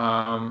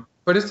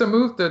 But it's a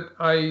move that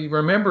I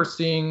remember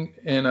seeing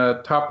in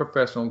a top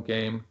professional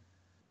game,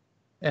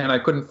 and I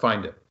couldn't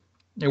find it.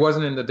 It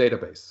wasn't in the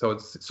database, so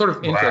it's sort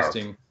of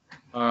interesting.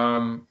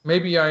 Wow.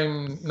 Maybe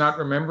I'm not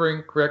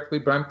remembering correctly,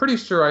 but I'm pretty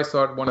sure I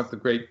saw one of the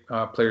great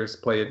players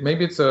play it.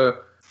 Maybe it's a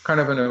kind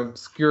of an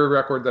obscure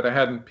record that I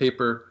had in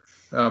paper,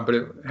 but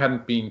it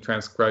hadn't been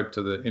transcribed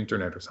to the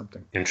internet or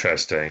something.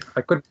 Interesting.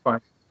 I couldn't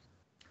find it.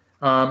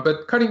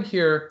 But cutting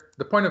here,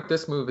 the point of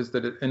this move is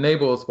that it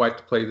enables white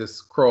to play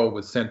this crawl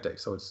with sente.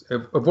 So it's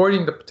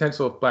avoiding the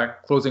potential of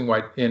black closing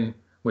white in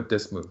with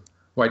this move.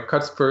 White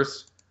cuts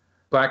first,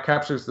 black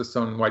captures the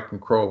stone, and white can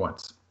crawl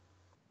once.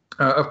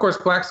 Of course,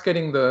 black's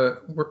getting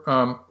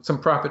some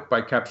profit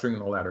by capturing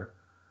the ladder.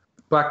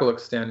 Black will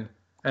extend,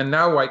 and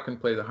now white can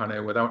play the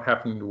hane without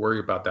having to worry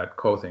about that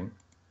ko thing.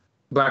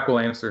 Black will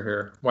answer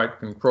here. White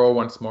can crawl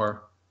once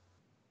more.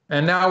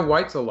 And now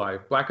white's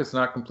alive. Black is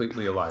not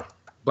completely alive.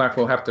 Black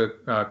will have to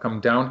come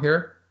down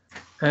here.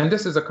 And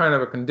this is a kind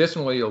of a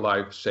conditionally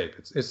alive shape.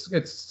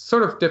 It's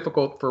sort of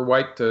difficult for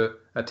white to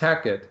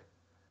attack it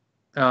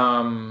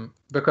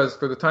because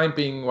for the time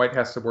being, white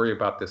has to worry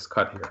about this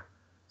cut here.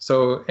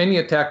 So any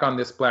attack on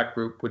this black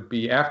group would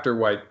be after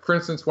white. For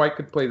instance, white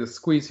could play the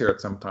squeeze here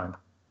at some time.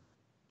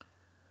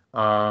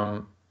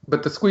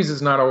 but the squeeze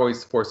is not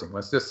always forcing.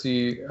 Let's just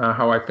see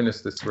how I finish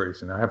this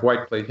variation. I have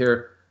white play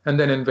here, and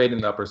then invade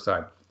in the upper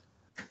side.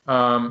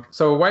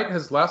 So white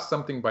has lost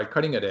something by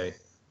cutting at A,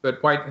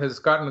 but white has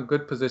gotten a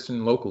good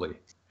position locally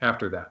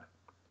after that.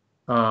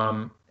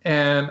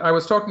 And I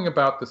was talking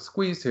about the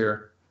squeeze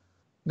here.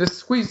 This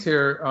squeeze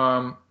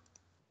here,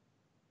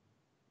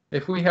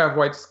 if we have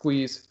white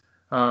squeeze,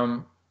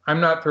 I'm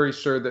not very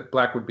sure that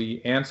black would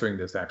be answering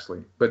this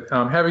actually, but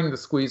having the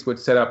squeeze would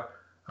set up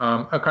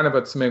a kind of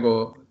a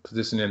Tsumego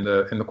position in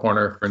the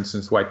corner. For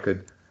instance, white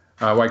could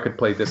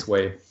play this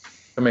way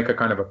to make a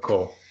kind of a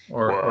ko,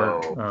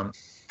 or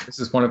this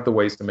is one of the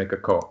ways to make a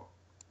ko.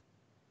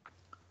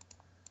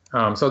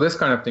 So this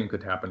kind of thing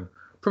could happen,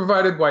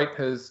 provided white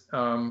has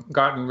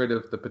gotten rid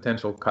of the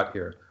potential cut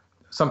here.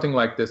 Something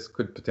like this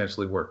could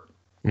potentially work.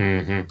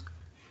 Mm-hmm.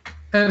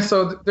 And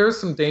so there's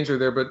some danger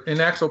there, but in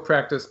actual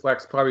practice,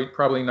 black's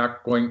probably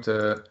not going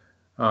to.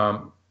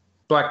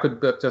 Black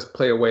could just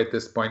play away at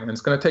this point, and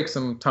it's going to take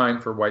some time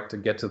for white to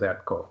get to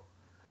that ko.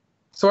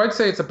 So I'd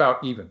say it's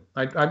about even.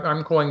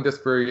 I'm calling this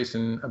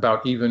variation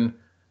about even,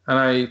 and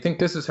I think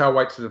this is how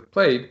white should have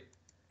played.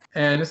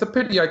 And it's a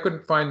pity I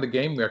couldn't find the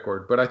game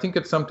record, but I think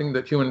it's something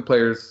that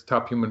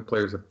top human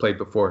players have played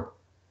before.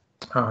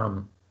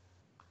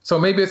 So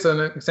maybe it's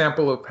an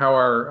example of how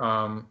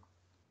our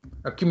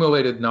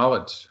accumulated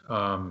knowledge,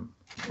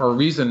 or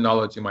reasoned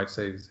knowledge, you might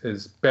say,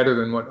 is better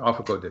than what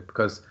AlphaGo did,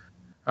 because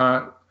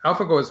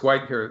AlphaGo's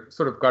white here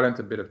sort of got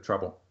into a bit of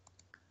trouble.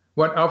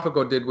 What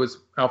AlphaGo did was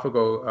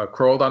AlphaGo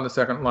crawled on the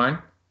second line,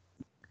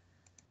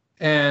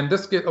 and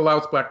this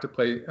allows black to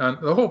play.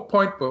 The whole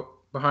point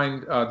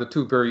behind the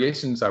two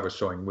variations I was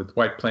showing, with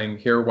white playing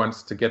here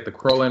once to get the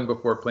crawl in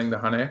before playing the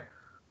hane,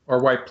 or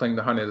white playing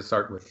the hane to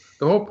start with.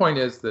 The whole point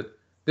is that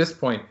this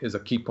point is a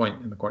key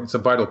point in the corner. It's a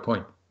vital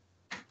point.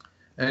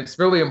 And it's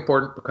really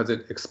important because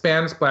it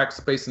expands black's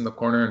space in the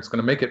corner, and it's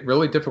going to make it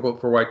really difficult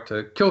for white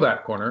to kill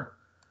that corner.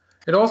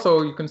 It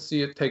also, you can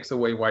see it takes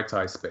away white's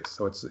eye space.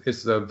 So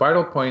it's a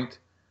vital point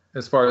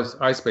as far as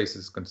eye space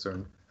is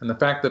concerned. And the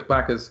fact that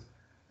black is,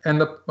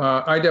 and the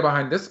idea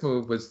behind this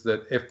move was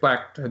that if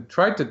black had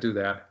tried to do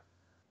that,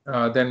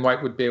 then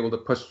white would be able to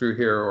push through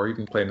here or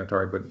even play an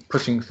Atari, but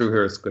pushing through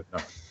here is good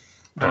enough.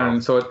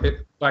 And so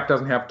black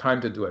doesn't have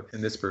time to do it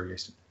in this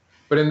variation.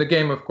 But in the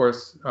game, of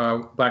course,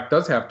 black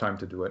does have time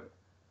to do it.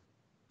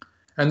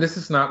 And this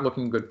is not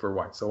looking good for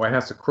white. So white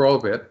has to crawl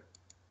a bit.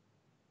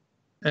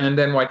 And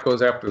then white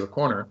goes after the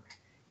corner.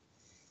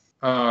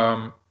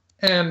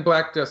 And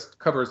black just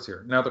covers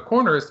here. Now the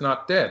corner is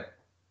not dead.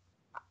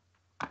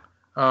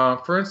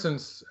 For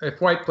instance,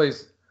 if white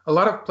plays, a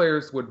lot of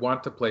players would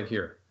want to play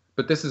here.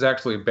 But this is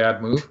actually a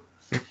bad move.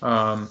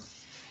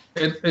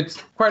 It's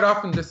quite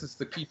often this is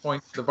the key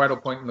point, the vital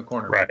point in the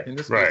corner. Right. In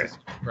this case,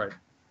 right.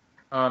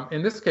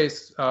 In this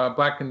case,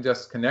 black can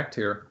just connect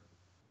here.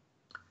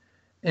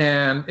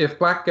 And if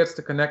black gets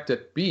to connect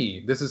at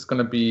B, this is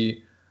going to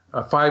be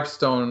a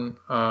five-stone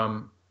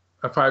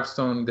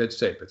dead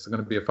shape. It's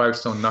going to be a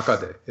five-stone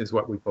nakade, is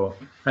what we call.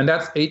 And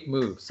that's 8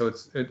 moves. So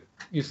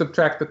you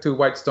subtract the 2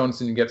 white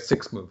stones and you get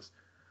 6 moves.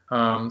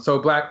 So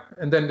black,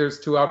 and then there's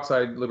 2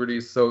 outside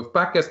liberties. So if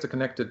black gets to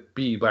connect at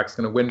B, black's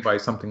going to win by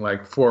something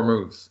like 4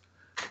 moves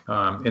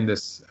in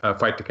this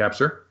fight to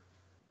capture.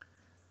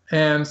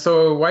 And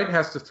so white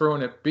has to throw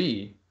in at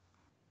B.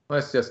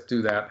 Let's just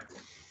do that.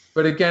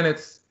 But again,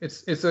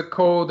 it's a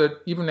code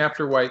that even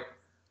after white,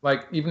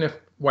 like even if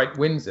white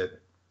wins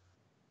it,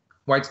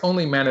 white's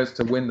only managed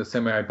to win the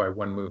semi by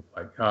 1 move.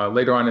 Like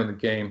later on in the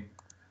game,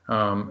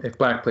 if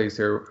black plays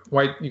here,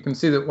 you can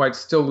see that white's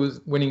still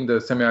winning the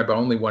semi by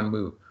only 1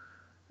 move.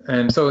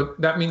 And so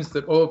that means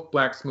that all of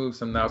black's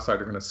moves on the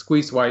outside are going to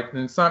squeeze white,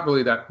 and it's not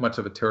really that much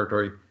of a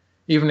territory,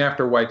 even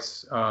after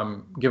white's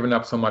given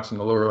up so much in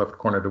the lower left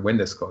corner to win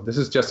this code. This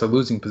is just a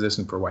losing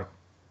position for white.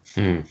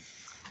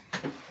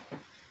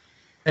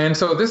 And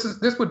so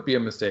this would be a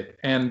mistake.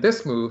 And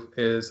this move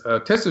is a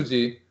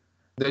Tetsuji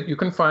that you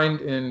can find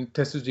in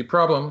Tetsuji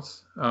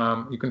problems.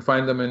 You can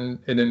find them in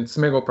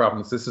Tsumego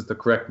problems. This is the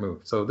correct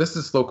move. So this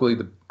is locally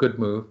the good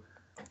move.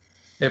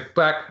 If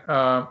black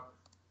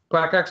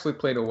actually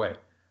played away.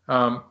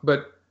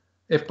 But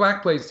if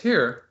black plays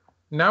here,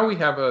 now we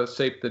have a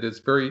shape that is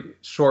very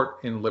short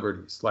in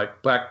liberties.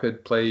 Like black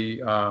could play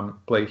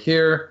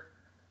here,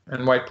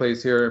 and white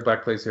plays here,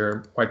 black plays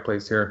here, white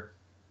plays here.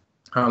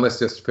 Let's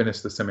just finish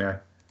the semi.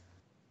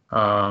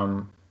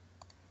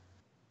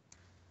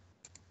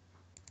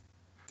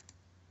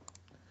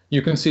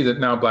 You can see that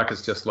now black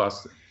has just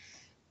lost it.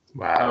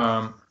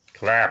 Wow.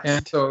 Collapsed.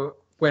 And so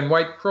when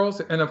white crawls,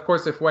 and of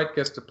course if white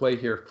gets to play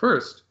here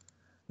first,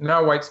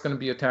 now white's going to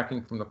be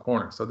attacking from the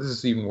corner. So this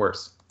is even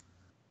worse.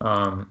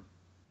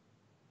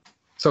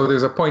 So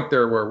there's a point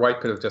there where white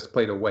could have just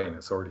played away and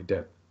it's already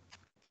dead.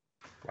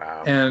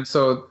 Wow. And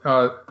so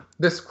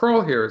this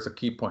crawl here is a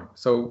key point.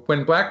 So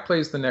when black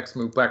plays the next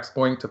move, black's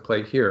going to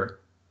play here.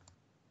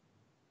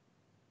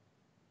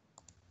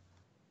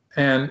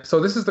 And so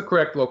this is the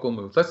correct local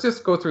move. Let's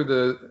just go through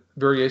the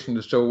variation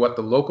to show what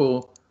the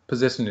local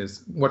position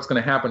is, what's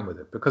going to happen with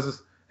it.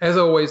 Because as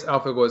always,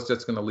 AlphaGo is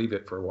just going to leave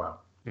it for a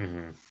while.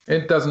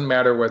 It doesn't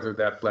matter whether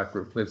that black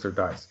group lives or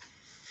dies.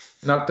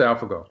 Not the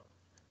AlphaGo.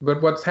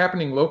 But what's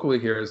happening locally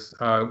here is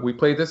we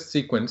play this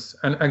sequence,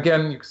 and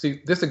again, you can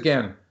see this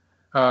again,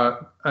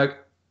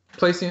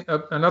 placing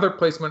another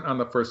placement on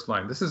the first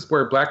line. This is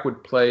where black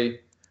would play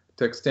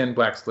to extend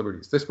black's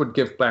liberties. This would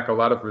give black a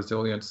lot of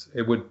resilience.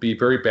 It would be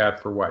very bad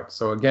for white.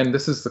 So again,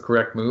 this is the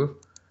correct move.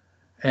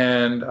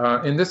 And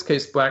in this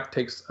case, black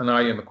takes an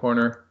eye in the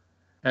corner,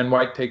 and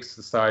white takes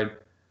the side.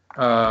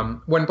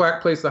 When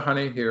black plays the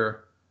honey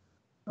here,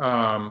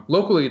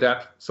 locally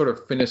that sort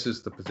of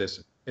finishes the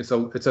position. It's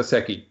a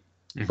seki.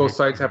 Both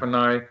sides have an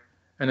eye,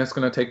 and it's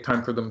going to take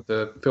time for them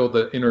to fill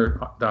the inner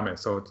dame.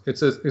 So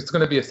it's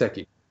going to be a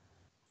seki.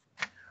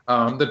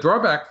 The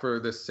drawback for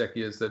this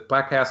seki is that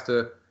black has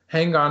to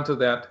hang on to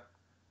that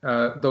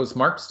those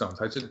marked stones.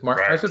 I should have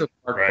marked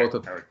both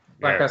of them.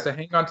 Black has to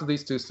hang on to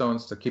these two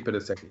stones to keep it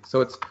a seki.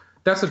 So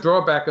that's a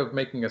drawback of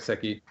making a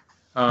seki.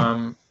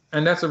 And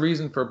that's a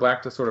reason for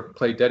black to sort of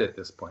play dead at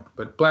this point.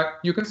 But black,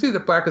 you can see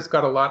that black has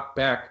got a lot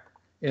back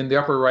in the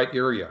upper right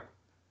area.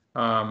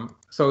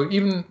 So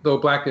even though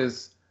black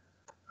is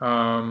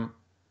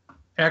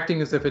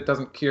acting as if it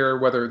doesn't care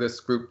whether this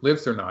group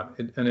lives or not,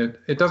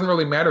 it doesn't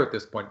really matter at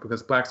this point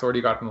because black's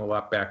already gotten a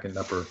lot back in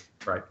the upper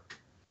right.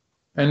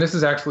 And this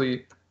is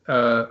actually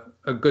a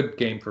good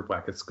game for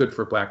black. It's good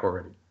for black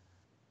already.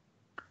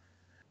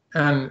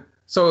 And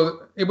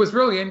so it was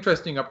really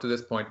interesting up to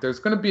this point. There's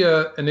going to be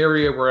an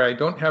area where I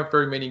don't have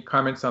very many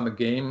comments on the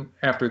game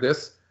after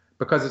this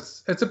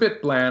because it's a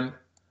bit bland.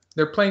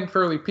 They're playing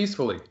fairly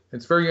peacefully.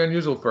 It's very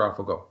unusual for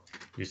AlphaGo.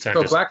 You sound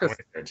so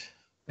disappointed.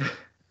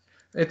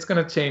 It's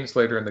going to change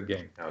later in the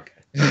game. Okay.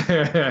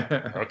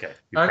 Okay.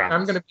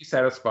 I'm going to be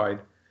satisfied.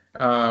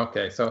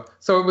 Okay. So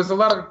it was a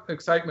lot of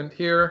excitement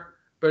here,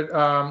 but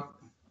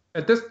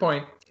at this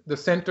point,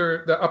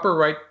 the upper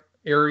right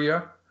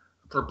area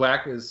for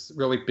black is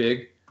really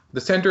big.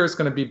 The center is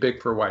going to be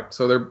big for white.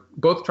 So they're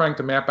both trying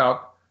to map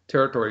out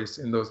territories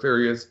in those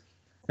areas.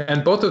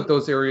 And both of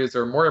those areas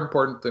are more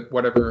important than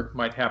whatever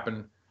might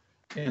happen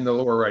in the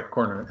lower right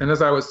corner. And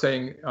as I was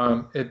saying,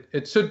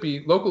 it should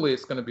be, locally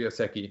it's going to be a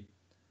seki.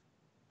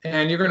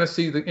 And you're going to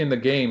see in the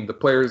game, the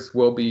players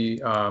will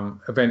be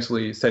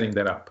eventually setting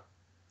that up.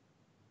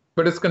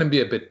 But it's going to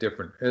be a bit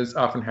different, as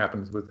often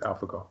happens with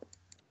AlphaGo.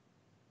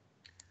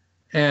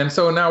 And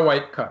so now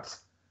white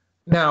cuts.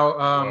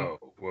 Now,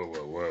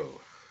 whoa.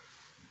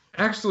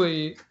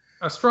 Actually,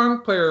 a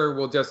strong player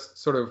will just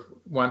sort of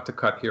want to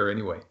cut here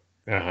anyway.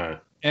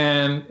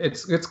 And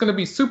it's going to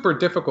be super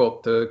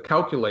difficult to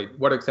calculate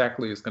what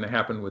exactly is going to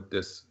happen with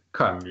this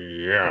cut.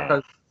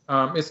 Yeah.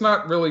 Because it's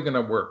not really going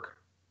to work.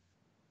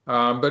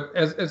 But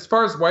as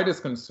far as white is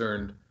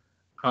concerned,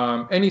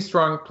 any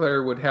strong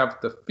player would have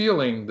the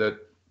feeling that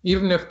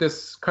even if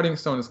this cutting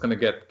stone is going to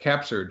get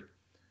captured,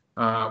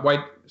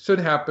 white should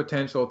have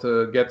potential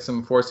to get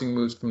some forcing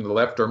moves from the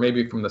left or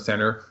maybe from the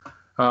center.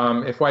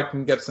 If white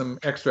can get some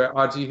extra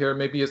aji here,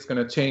 maybe it's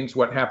going to change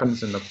what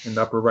happens in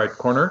the upper right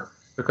corner,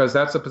 because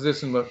that's a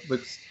position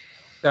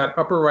that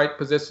upper right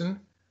position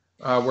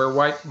where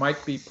white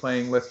might be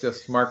playing. Let's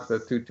just mark the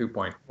 2-2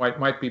 point. White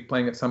might be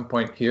playing at some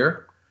point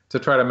here to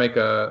try to make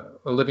a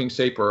living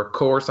shape or a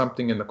ko or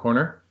something in the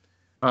corner.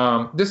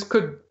 This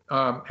could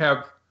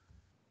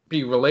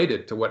be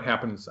related to what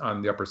happens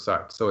on the upper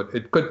side. So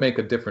it could make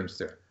a difference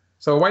there.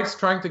 So white's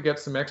trying to get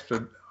some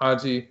extra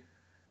aji.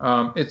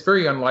 It's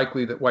very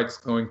unlikely that white's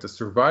going to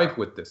survive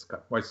with this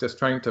cut. White's just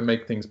trying to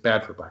make things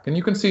bad for black. And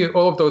you can see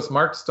all of those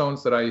marked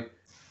stones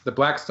the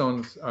black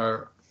stones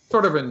are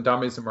sort of in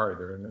damezamari.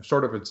 They're in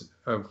sort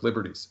of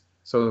liberties.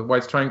 So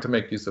white's trying to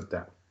make use of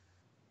that.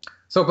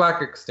 So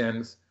black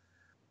extends.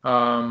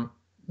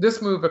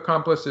 This move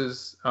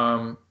accomplishes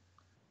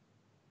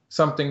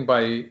something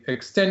by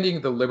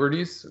extending the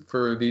liberties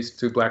for these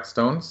two black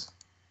stones.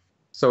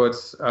 So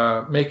it's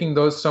making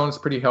those stones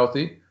pretty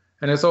healthy.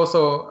 And it's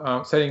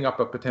also setting up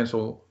a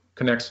potential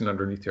connection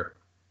underneath here.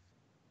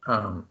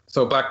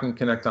 So black can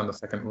connect on the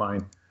second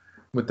line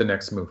with the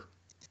next move.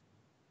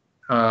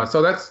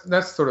 So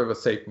that's sort of a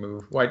safe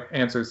move. White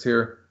answers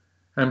here,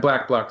 and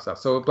black blocks up.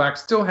 So black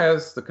still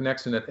has the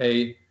connection at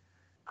A,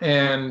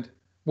 and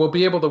will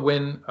be able to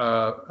win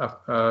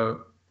a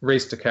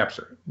race to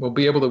capture. We'll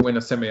be able to win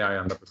a semi-eye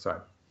on the other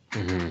side.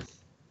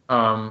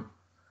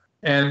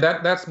 And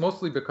that's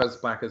mostly because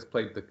black has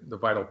played the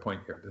vital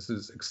point here. This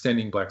is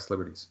extending black's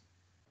liberties.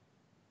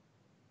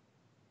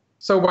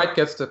 So white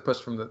gets to push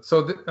from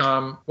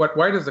what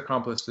white has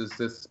accomplished is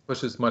this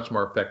push is much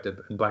more effective,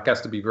 and black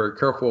has to be very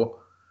careful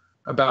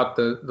about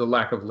the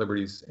lack of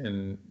liberties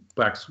in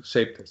black's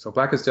shape there. So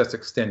black is just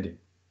extending.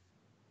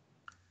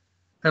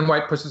 And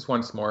white pushes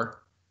once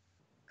more.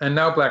 And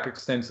now black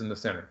extends in the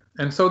center.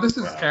 And so this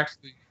is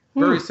actually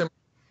very similar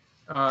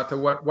to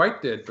what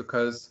white did,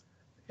 because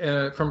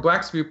from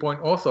black's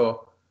viewpoint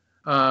also,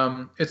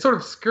 it's sort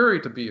of scary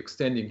to be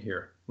extending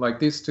here. Like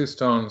these two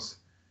stones,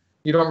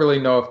 you don't really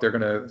know if they're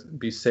going to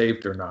be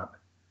saved or not.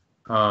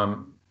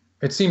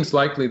 It seems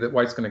likely that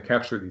white's going to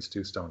capture these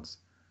two stones.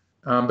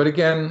 But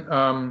again,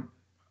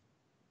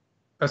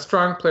 a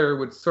strong player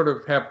would sort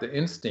of have the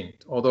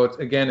instinct, although it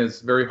again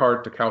is very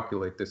hard to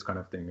calculate this kind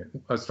of thing.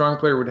 A strong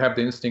player would have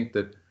the instinct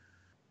that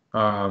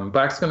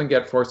black's going to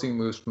get forcing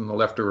moves from the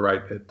left or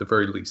right at the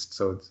very least.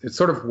 So it's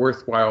sort of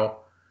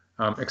worthwhile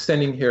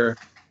extending here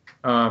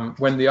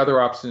when the other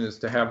option is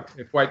to have,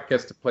 if white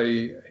gets to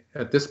play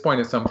at this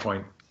point at some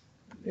point,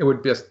 it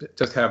would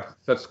just have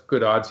such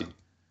good odds.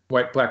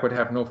 Black would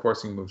have no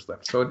forcing moves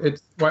left. So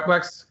it's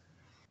black's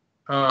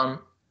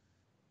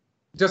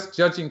just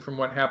judging from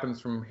what happens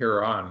from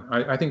here on.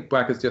 I think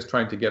black is just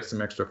trying to get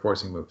some extra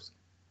forcing moves.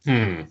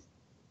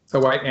 So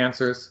white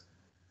answers.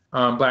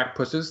 Black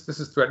pushes. This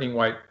is threatening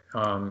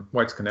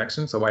white's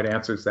connection, so white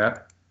answers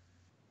that.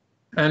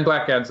 And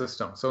black adds a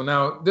stone. So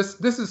now this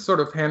is sort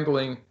of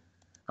handling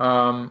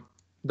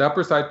the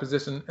upper side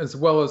position as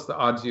well as the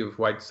Aji of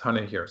white's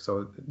Hane here.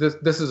 So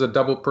this is a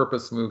double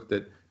purpose move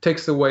that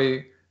takes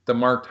away the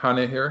marked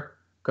Hane here,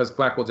 because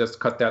black will just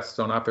cut that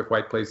stone off if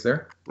white plays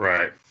there.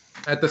 Right.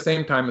 At the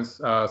same time as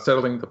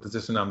settling the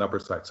position on the upper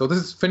side. So this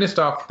is finished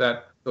off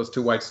those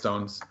two white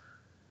stones,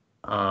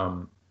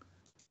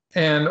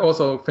 and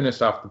also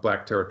finished off the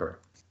black territory.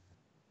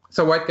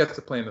 So white gets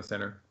to play in the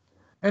center.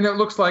 And it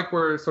looks like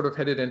we're sort of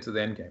headed into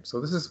the end game.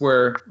 So this is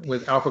where,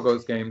 with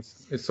AlphaGo's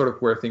games, it's sort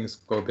of where things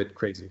go a bit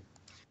crazy.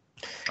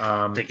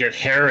 They get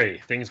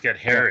hairy. Things get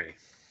hairy.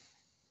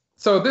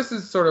 So this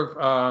is sort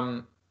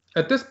of,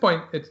 at this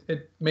point,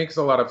 it makes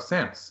a lot of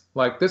sense.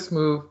 Like this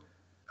move,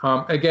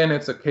 again,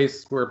 it's a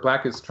case where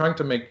black is trying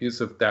to make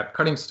use of that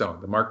cutting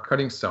stone, the marked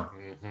cutting stone.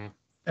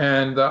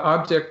 And the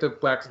object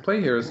of black's play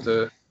here is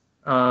to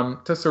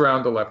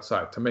surround the left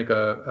side, to make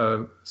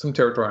some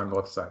territory on the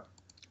left side.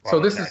 So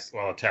this is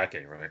while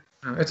attacking, right?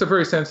 It's a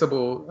very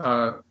sensible,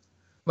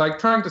 like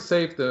trying to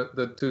save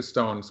the two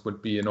stones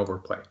would be an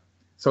overplay.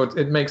 So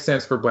it makes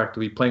sense for black to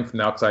be playing from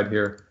the outside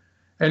here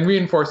and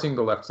reinforcing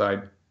the left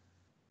side.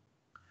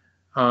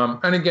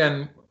 And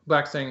again,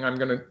 black's saying, I'm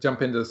going to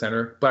jump into the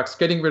center. Black's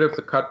getting rid of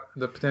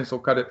the potential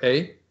cut at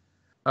A,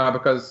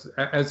 because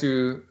as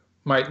you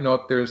might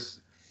note,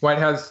 white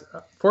has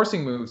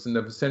forcing moves in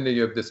the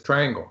vicinity of this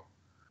triangle.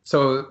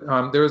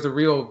 So there is a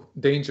real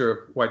danger of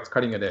white's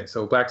cutting at A.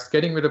 So black's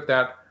getting rid of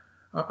that.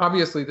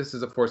 Obviously, this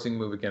is a forcing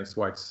move against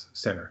white's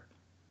center.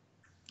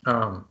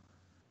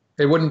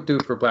 It wouldn't do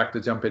for black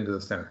to jump into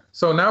the center.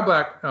 So now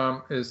black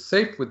is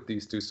safe with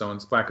these two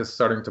stones. Black is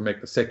starting to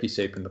make the Seki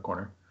shape in the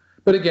corner.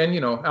 But again,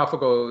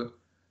 AlphaGo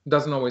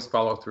doesn't always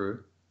follow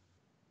through.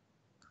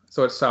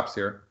 So it stops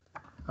here.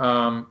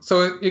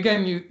 So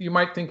again, you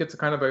might think it's a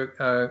kind of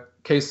a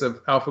case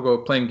of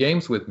AlphaGo playing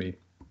games with me.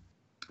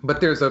 But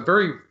there's a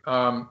very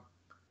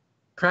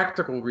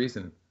practical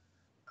reason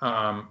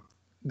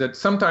that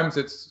sometimes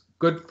it's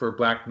good for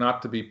black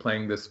not to be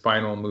playing this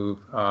final move.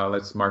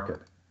 Let's mark it.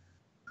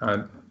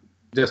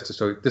 Just to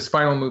show you, this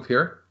final move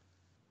here,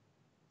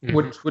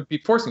 which would be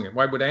forcing it.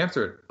 White would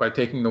answer it by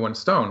taking the one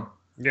stone.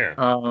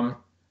 Yeah.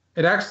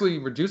 It actually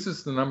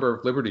reduces the number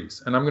of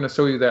liberties. And I'm going to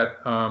show you that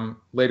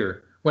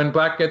later, when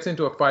black gets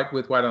into a fight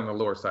with white on the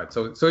lower side.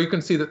 So you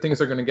can see that things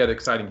are going to get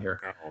exciting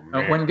here. Oh,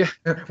 man.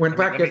 When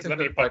black gets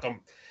into a fight.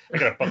 I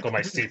gotta buckle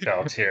my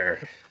seatbelt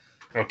here.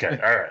 Okay,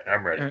 all right,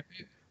 I'm ready.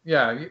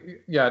 Yeah.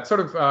 It's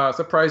sort of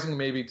surprising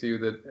maybe to you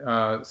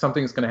that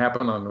something's going to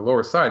happen on the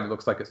lower side. It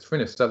looks like it's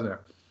finished, doesn't it?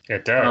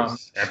 It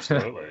does,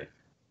 absolutely.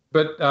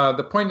 But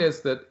the point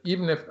is that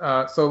even if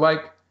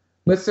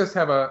let's just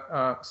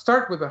have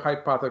start with a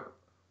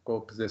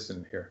hypothetical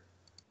position here,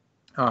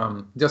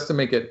 just to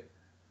make it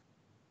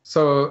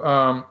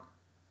so.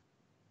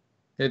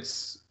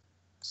 It's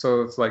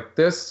like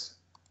this.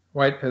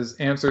 White has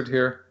answered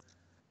here.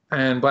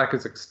 And black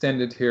is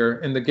extended here.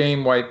 In the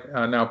game, white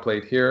now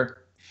played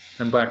here,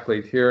 and black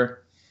played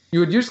here. You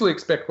would usually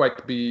expect white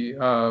to be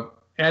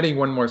adding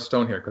one more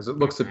stone here, because it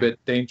looks a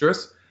bit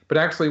dangerous. But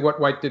actually,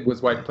 what white did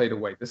was white played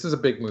away. This is a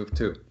big move,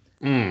 too.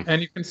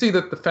 And you can see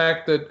that the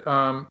fact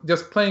that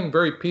just playing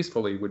very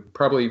peacefully would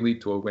probably lead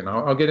to a win.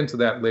 I'll get into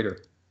that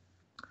later.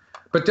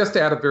 But just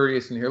to add a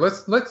variation here,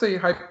 let's say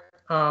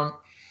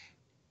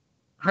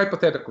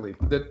hypothetically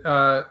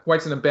that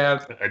white's in a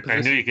bad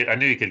position. I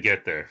knew you could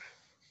get there.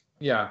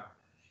 Yeah,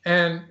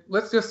 and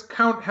let's just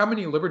count how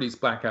many liberties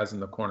black has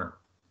in the corner.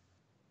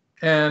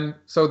 And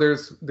so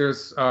there's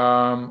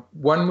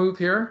one move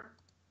here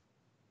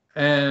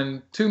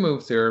and two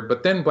moves here,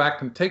 but then black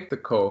can take the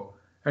ko,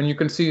 and you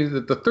can see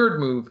that the third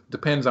move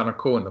depends on a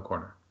ko in the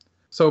corner.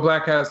 So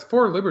black has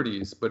 4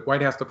 liberties, but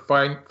white has to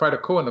fight a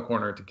ko in the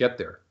corner to get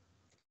there.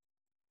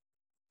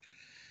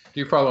 Do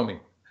you follow me?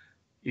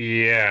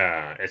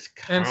 Yeah, it's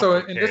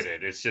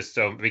complicated. It's just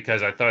so,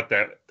 because I thought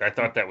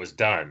that was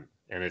done.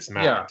 And it's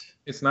not. Yeah,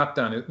 it's not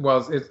done.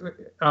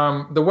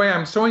 The way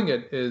I'm showing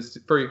it is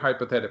very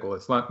hypothetical.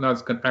 It's not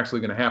actually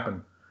going to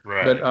happen.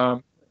 Right.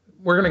 But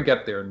we're going to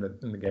get there in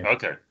the game.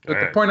 Okay. But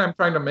the point I'm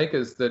trying to make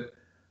is that,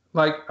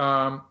 like,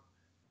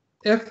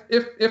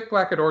 if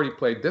black had already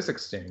played this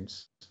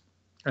exchange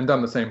and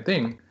done the same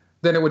thing,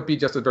 then it would be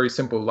just a very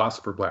simple loss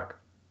for black.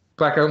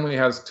 Black only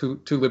has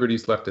two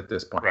liberties left at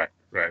this point. Right.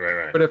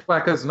 But if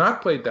black has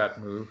not played that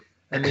move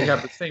and they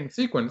have the same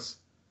sequence,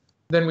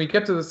 then we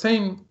get to the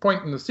same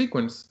point in the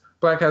sequence.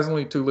 Black has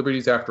only 2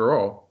 liberties after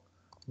all,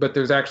 but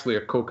there's actually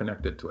a ko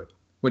connected to it,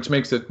 which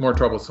makes it more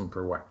troublesome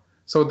for white.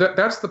 So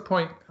that's the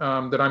point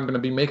that I'm going to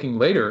be making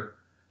later,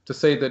 to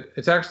say that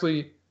it's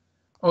actually,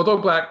 although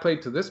black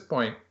played to this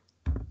point,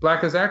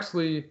 black is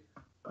actually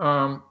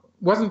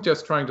wasn't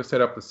just trying to set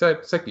up the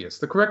seki. It's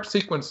the correct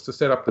sequence to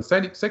set up the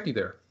seki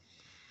there.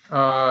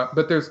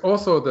 But there's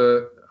also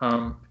the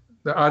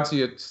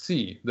aji at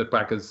C that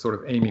black is sort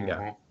of aiming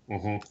at,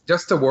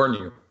 just to warn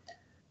you.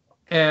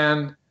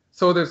 And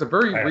so there's a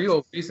very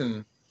real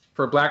reason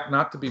for black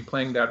not to be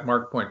playing that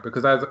mark point,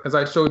 because as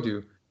I showed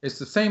you, it's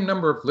the same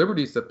number of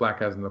liberties that black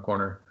has in the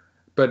corner,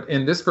 but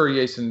in this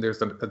variation,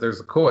 there's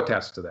a ko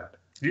attached to that.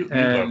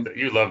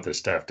 You love this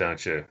stuff,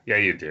 don't you? Yeah,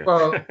 you do.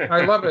 Well,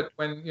 I love it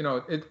when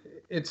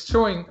it's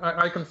showing.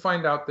 I can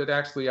find out that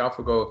actually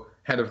AlphaGo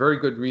had a very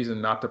good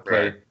reason not to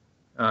play.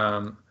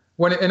 Right.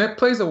 And it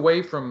plays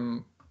away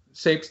from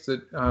shapes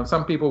that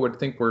some people would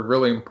think were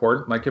really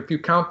important. Like if you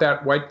count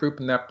that white group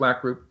and that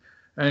black group,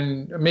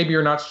 and maybe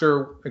you're not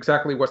sure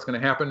exactly what's going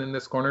to happen in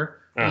this corner,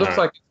 it looks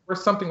like it's worth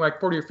something like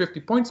 40 or 50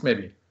 points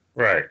maybe.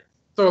 Right.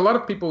 So a lot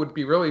of people would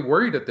be really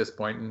worried at this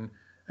point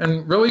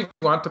and really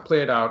want to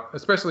play it out,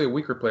 especially a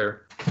weaker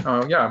player.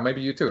 Yeah,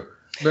 maybe you too.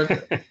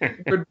 But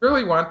would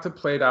really want to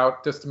play it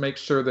out just to make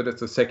sure that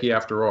it's a seki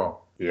after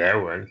all. Yeah, I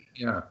would.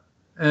 Yeah.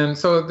 And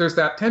so there's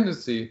that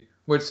tendency,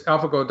 which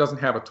AlphaGo doesn't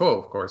have at all,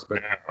 of course.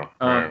 But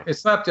no.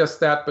 It's not just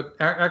that, but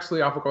actually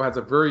AlphaGo has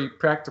a very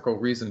practical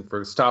reason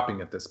for stopping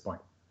at this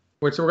point,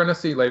 which we're going to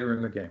see later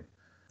in the game.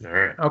 All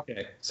right.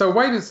 Okay. So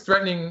white is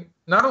threatening,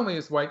 not only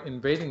is white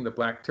invading the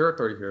black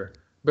territory here,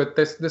 but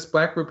this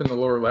black group in the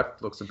lower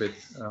left looks a bit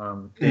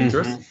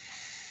dangerous.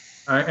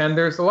 And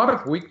there's a lot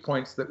of weak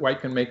points that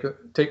white can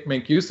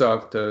make use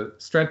of to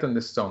strengthen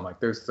this stone. Like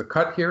there's the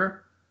cut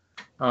here,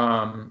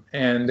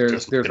 and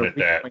there's a weak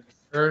point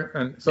here,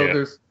 and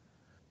so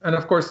and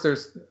of course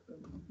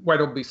white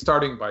will be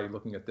starting by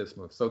looking at this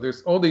move. So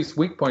there's all these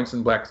weak points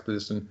in black's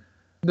position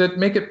that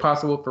make it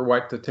possible for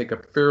white to take a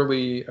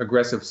fairly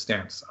aggressive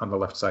stance on the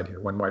left side here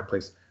when white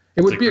plays.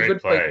 It would be a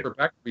good place for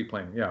black to be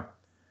playing. Yeah.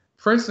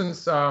 For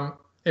instance,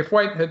 if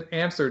white had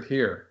answered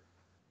here,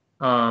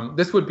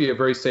 this would be a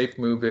very safe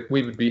move.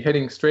 We would be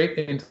heading straight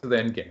into the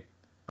endgame.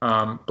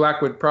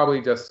 Black would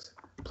probably just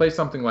play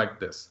something like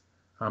this.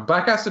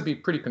 Black has to be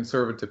pretty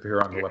conservative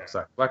here on the left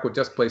side. Black would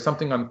just play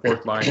something on the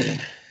fourth line.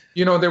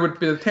 There would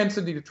be a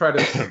tendency to try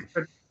to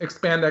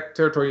expand that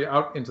territory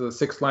out into the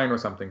sixth line or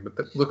something, but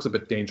that looks a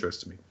bit dangerous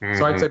to me.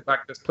 So I'd say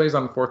black just plays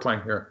on the fourth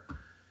line here,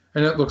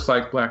 and it looks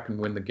like black can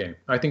win the game.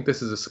 I think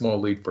this is a small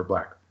lead for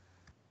black.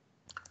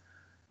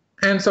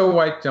 And so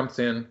white jumps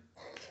in,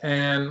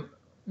 and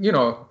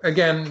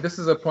again, this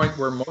is a point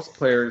where most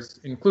players,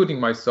 including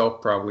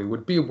myself probably,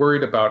 would be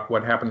worried about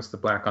what happens to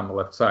black on the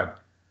left side.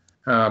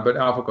 But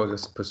AlphaGo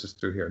just pushes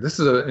through here. This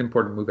is an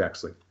important move,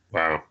 actually.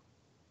 Wow.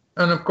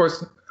 And of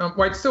course,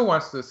 white still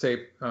wants to save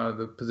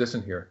the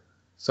position here.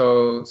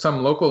 So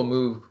some local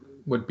move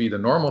would be the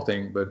normal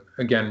thing, but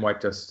again,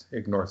 white just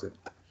ignores it.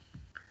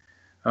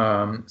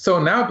 So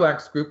now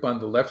black's group on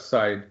the left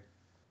side,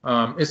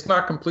 it's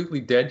not completely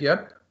dead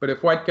yet, but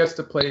if white gets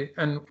to play,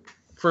 and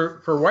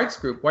for white's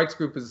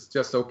group is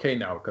just okay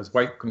now because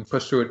white can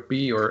push through at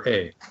B or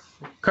A.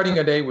 Cutting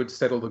at A would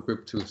settle the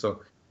group too.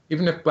 So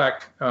even if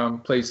black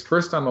plays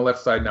first on the left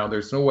side now,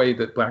 there's no way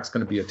that black's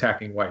going to be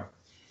attacking white.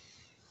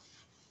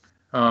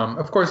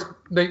 Of course,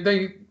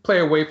 they play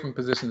away from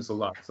positions a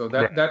lot, so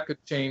that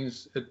could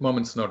change at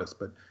moment's notice.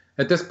 But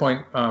at this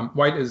point,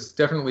 white is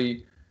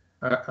definitely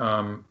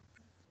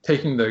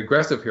taking the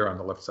aggressive here on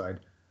the left side.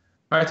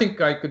 I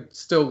think I could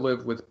still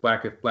live with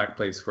black if black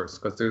plays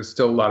first, because there's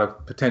still a lot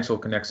of potential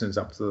connections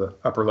up to the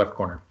upper left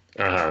corner.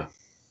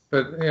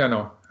 But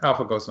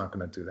AlphaGo's not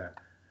going to do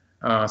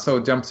that. So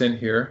it jumps in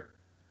here,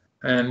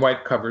 and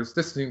white covers.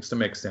 This seems to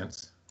make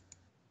sense.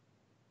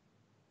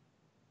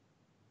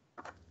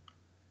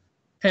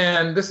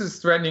 And this is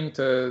threatening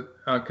to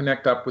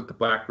connect up with the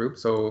black group,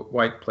 so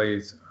white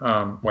plays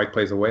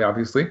away,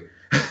 obviously.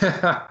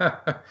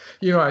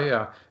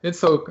 It's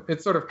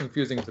sort of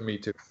confusing to me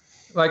too.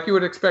 Like you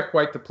would expect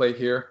white to play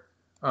here,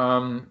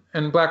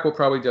 and black will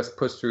probably just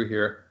push through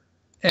here.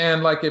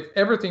 And like if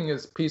everything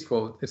is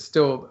peaceful, it's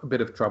still a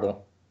bit of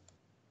trouble.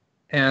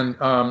 And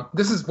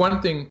this is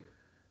one thing.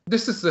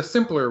 This is the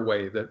simpler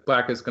way that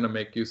black is going to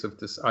make use of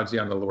this aji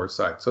on the lower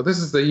side. So this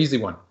is the easy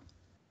one.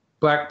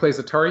 Black plays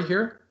Atari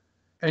here.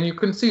 And you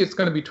can see it's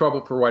going to be trouble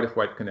for white if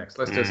white connects.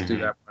 Let's just do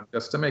that one,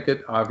 just to make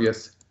it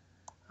obvious.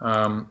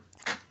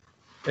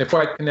 If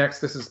white connects,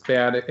 this is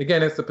bad.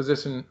 Again, it's the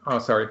position. Oh,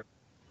 sorry.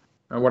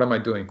 What am I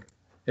doing?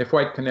 If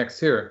white connects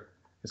here,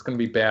 it's going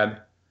to be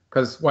bad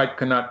because white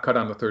cannot cut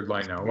on the third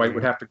line now. White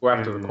would have to go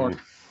after the corner.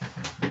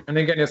 And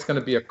again, it's going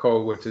to be a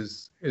ko, which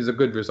is a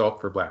good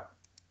result for black.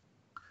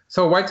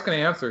 So white's going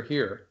to answer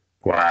here.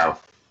 Wow.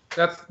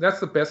 That's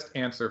the best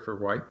answer for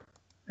white.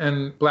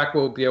 And black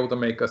will be able to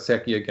make a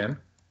seki again.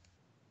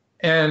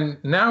 And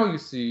now you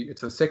see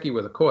it's a seki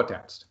with a ko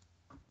attached.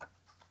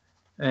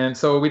 And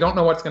so we don't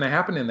know what's going to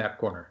happen in that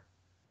corner.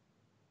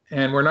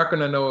 And we're not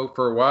going to know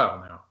for a while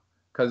now,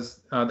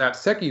 because that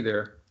Seki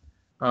there,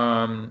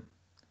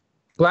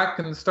 black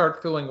can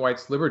start filling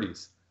white's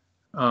liberties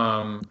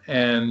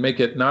and make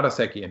it not a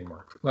Seki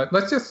anymore.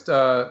 Let's just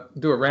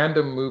do a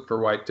random move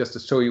for white just to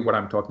show you what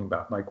I'm talking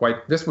about. Like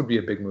white, this would be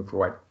a big move for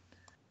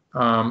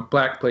white.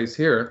 Black plays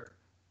here,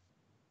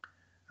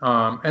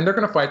 and they're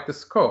going to fight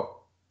this ko.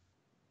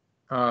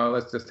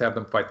 Let's just have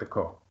them fight the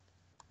ko.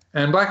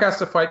 And black has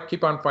to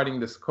keep on fighting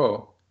this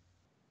ko.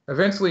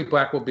 Eventually,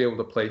 black will be able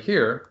to play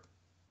here.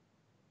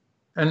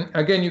 And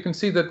again, you can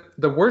see that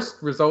the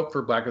worst result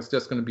for black is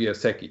just going to be a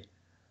Seki.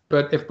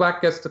 But if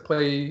black gets to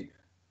play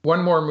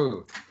one more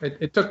move,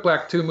 it took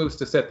black 2 moves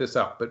to set this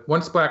up. But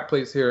once black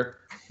plays here,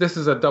 this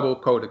is a double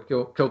ko to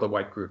kill the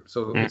white group.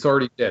 So it's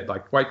already dead.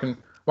 Like white can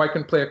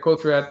play a ko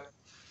threat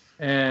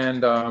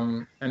and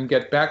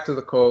get back to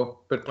the ko,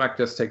 but black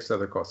just takes the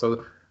other ko.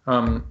 So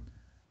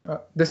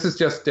this is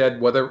just dead.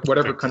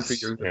 Whatever country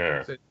you're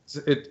in,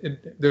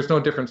 there's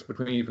no difference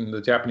between even the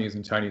Japanese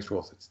and Chinese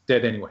rules. It's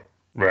dead anyway.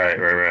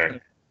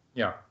 Right.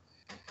 Yeah.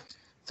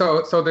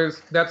 So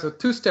that's a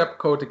 2-step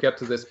ko to get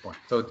to this point.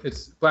 So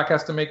it's black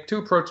has to make 2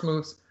 approach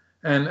moves,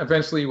 and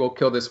eventually will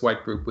kill this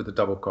white group with a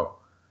double ko.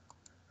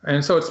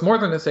 And so it's more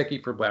than a Seki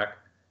for black.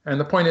 And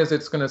the point is,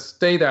 it's going to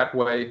stay that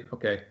way.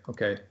 Okay.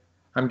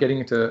 I'm getting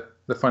into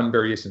the fun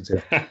variations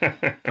here.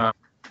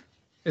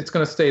 It's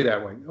going to stay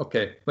that way.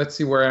 Okay, let's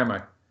see, where am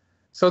I?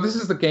 So this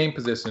is the game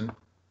position.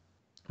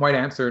 White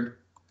answered.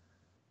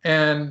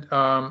 And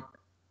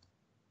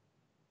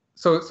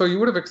so you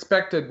would have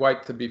expected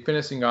white to be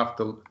finishing off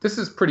this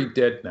is pretty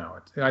dead now.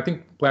 I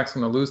think black's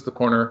going to lose the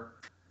corner.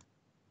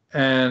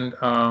 And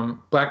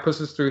black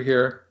pushes through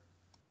here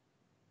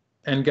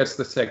and gets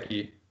the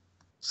Seki.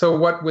 So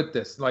what with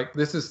this? Like,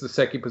 this is the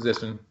Seki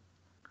position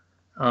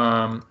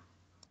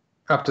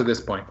up to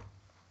this point.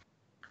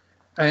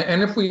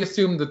 And if we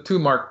assume the 2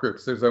 marked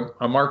groups, there's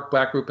a marked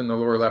black group in the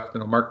lower left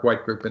and a marked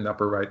white group in the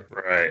upper right.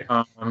 Right.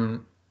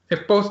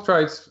 If both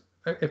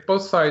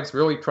sides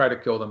really try to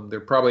kill them, they're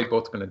probably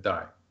both going to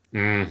die.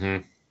 Mm-hmm.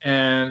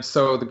 And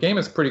so the game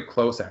is pretty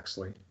close,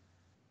 actually.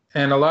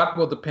 And a lot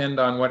will depend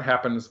on what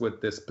happens with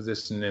this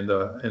position in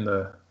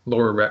the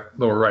lower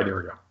right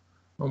area,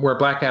 where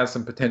black has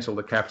some potential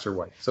to capture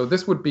white. So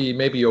this would be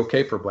maybe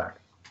okay for black.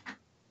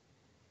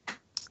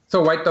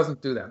 So white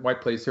doesn't do that.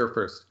 White plays here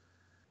first.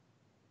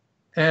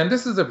 And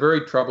this is a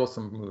very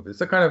troublesome move.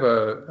 It's a kind of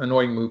a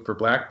annoying move for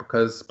black,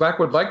 because black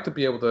would like to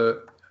be able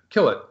to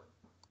kill it.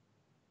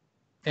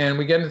 And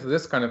we get into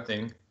this kind of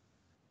thing.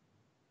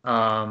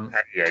 Now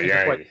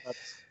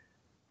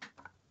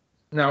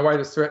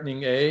white is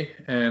threatening A,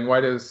 and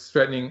white is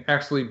threatening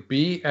actually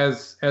B.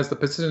 As the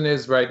position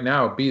is right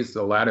now, B is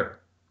the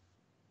ladder.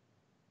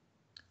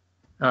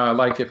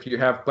 Like if you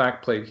have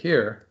black played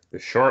here. The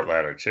short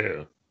ladder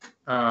too.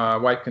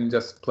 White can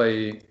just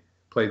play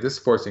this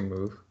forcing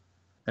move,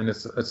 and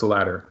it's a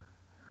ladder.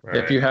 Right.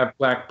 If you have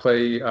black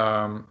play,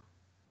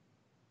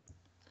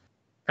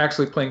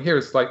 actually playing here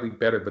is slightly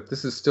better, but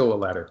this is still a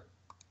ladder.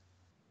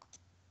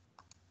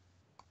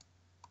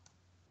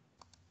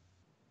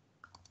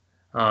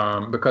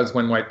 Because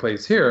when white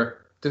plays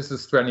here, this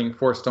is threatening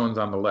 4 stones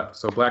on the left.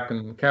 So black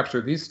can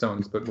capture these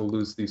stones, but will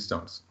lose these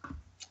stones.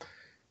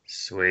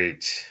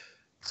 Sweet.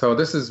 So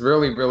this is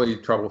really, really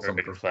troublesome.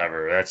 Very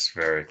clever. That's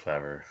very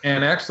clever.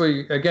 And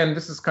actually, again,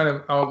 this is kind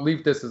of, I'll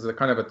leave this as a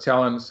kind of a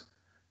challenge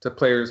to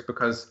players,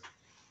 because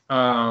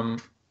I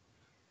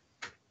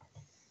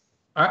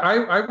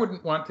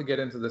wouldn't want to get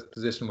into this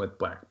position with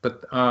black.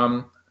 But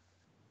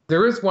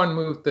there is one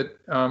move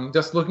that,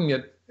 just looking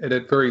at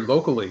it very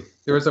locally,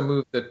 there is a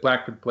move that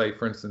black could play.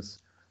 For instance,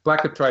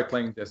 black could try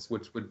playing this,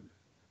 which would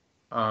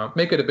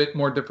make it a bit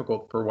more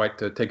difficult for white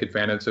to take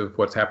advantage of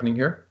what's happening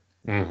here.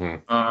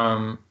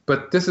 Mm-hmm.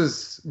 But this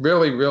is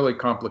really, really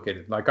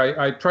complicated. Like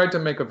I tried to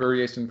make a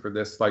variation for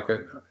this. Like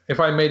if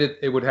I made it,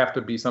 it would have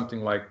to be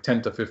something like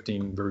 10 to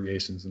 15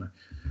 variations, and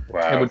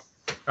wow.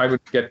 I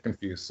would get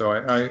confused. So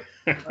I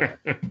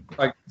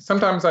like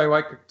sometimes I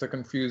like to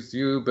confuse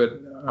you, but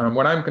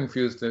when I'm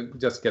confused,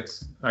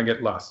 I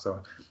get lost.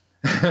 So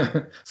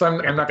so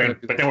I'm not going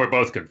to. But then we're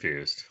both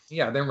confused.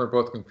 Yeah, then we're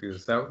both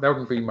confused. That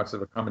wouldn't be much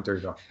of a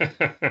commentary though.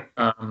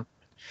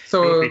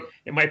 So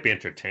it might be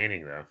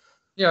entertaining though.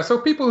 Yeah,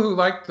 so people who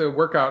like to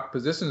work out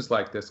positions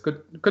like this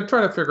could try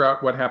to figure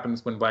out what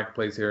happens when black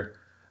plays here.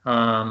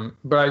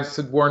 But I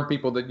should warn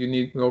people that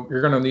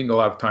you're going to need a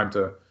lot of time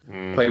to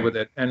play with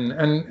it.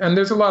 And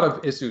there's a lot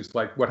of issues,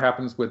 like what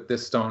happens with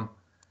this stone.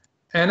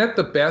 And at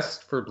the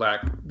best for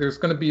black, there's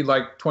going to be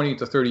like 20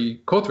 to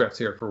 30 ko threats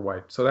here for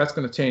white. So that's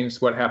going to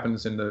change what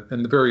happens in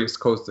the various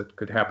kos that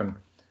could happen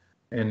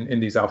in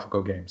these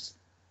AlphaGo games.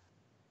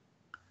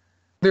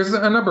 There's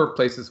a number of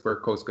places where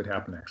kos could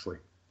happen, actually.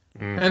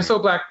 And so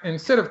black,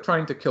 instead of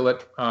trying to kill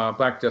it,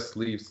 black just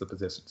leaves the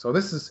position. So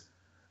this is,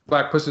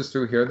 black pushes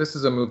through here. This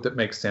is a move that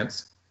makes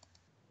sense.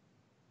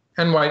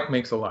 And white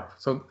makes a life.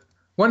 So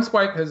once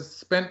white has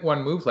spent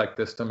one move like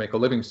this to make a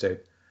living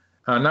state,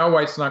 now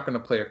white's not going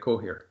to play a ko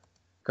here,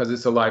 because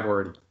it's alive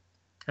already.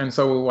 And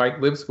so white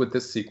lives with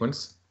this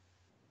sequence.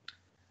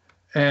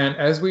 And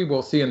as we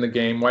will see in the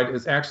game, white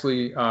is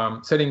actually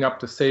setting up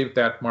to save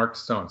that marked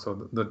stone.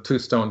 So the two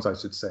stones, I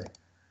should say.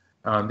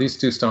 These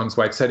two stones,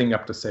 white setting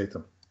up to save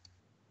them.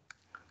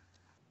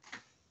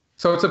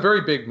 So it's a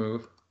very big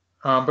move.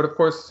 But of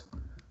course,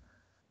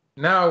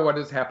 now what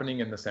is happening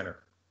in the center?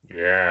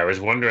 Yeah, I was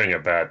wondering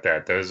about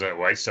that. Those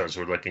white stones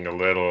were looking a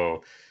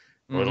little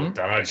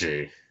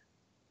dodgy.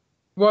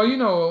 Well, you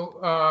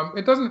know,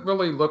 it doesn't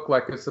really look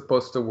like it's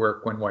supposed to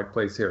work when white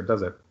plays here,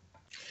 does it?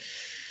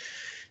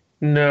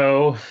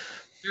 No.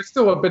 There's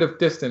still a bit of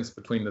distance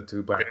between the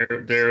two black.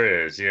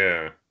 There is,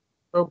 yeah.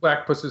 So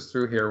black pushes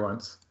through here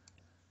once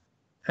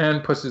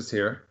and pushes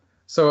here.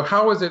 So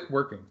how is it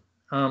working?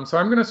 So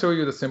I'm going to show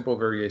you the simple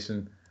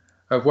variation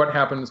of what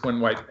happens when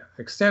white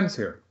extends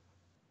here.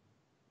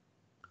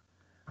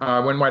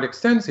 When white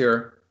extends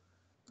here,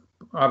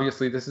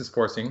 obviously this is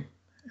forcing,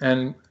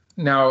 and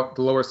now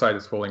the lower side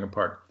is falling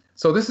apart.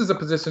 So this is a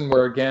position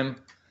where, again,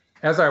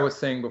 as I was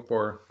saying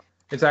before,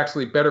 it's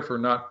actually better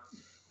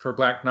for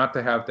black not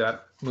to have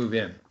that move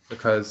in,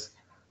 because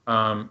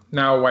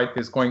now white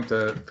is going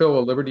to fill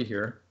a liberty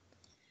here.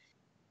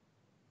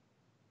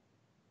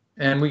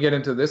 And we get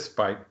into this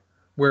fight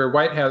where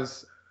white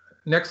has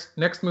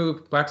next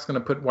move, black's going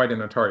to put white in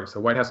Atari, so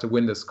white has to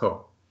win this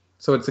ko.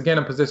 So it's again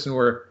a position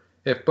where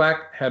if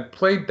black had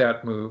played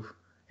that move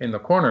in the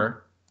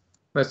corner,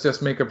 let's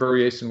just make a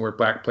variation where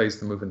black plays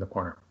the move in the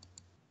corner.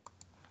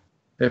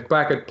 If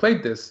black had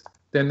played this,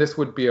 then this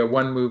would be a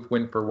one move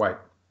win for white.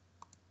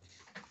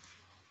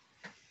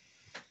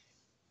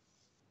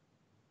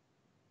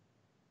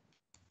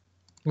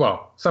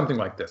 Well, something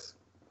like this.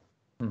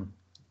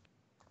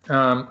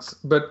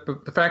 But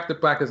the fact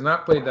that black has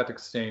not played that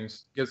exchange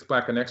gives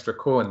black an extra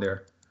ko in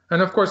there.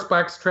 And of course,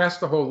 black's trashed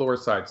the whole lower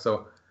side.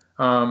 So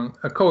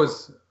a ko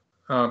is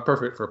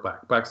perfect for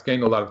black. Black's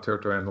gained a lot of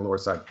territory on the lower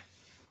side.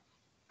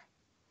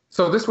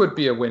 So this would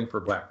be a win for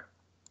black.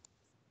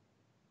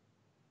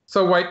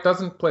 So white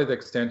doesn't play the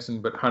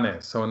extension, but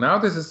hane. So now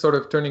this is sort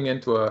of turning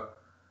into a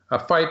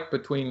fight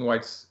between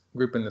white's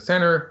group in the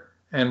center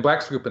and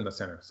black's group in the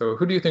center. So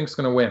who do you think is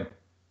going to win?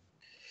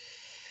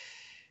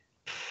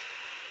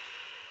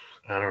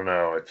 I don't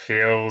know. It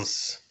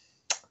feels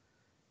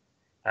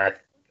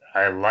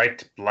I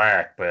liked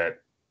black,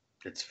 but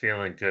it's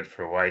feeling good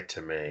for white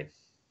to me.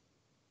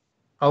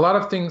 A lot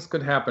of things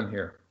could happen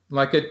here.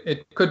 Like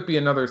it could be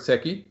another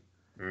seki.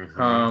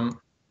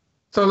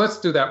 So let's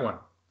do that one.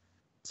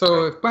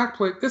 So if black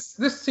play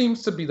this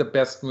seems to be the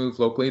best move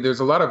locally.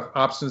 There's a lot of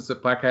options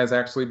that black has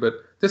actually, but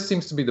this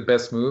seems to be the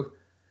best move.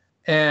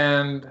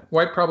 And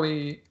white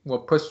probably will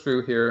push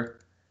through here,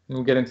 and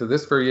we'll get into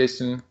this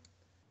variation.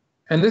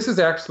 And this is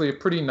actually a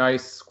pretty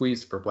nice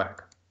squeeze for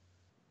black.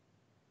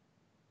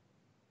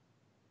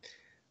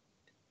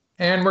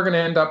 And we're going to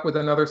end up with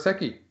another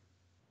seki.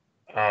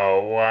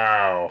 Oh,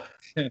 wow.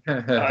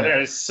 That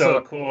is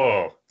so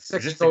cool. Is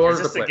this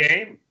the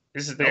game?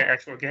 This is the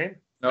actual game?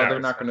 No, they're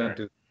not going to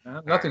do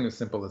nothing as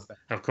simple as that.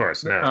 Of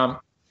course, no.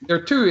 There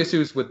are two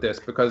issues with this,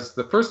 because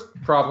the first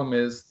problem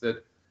is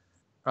that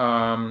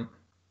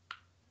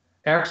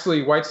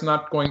actually white's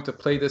not going to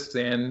play this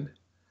to end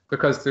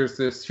because there's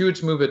this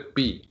huge move at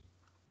B.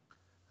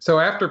 So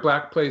after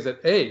black plays at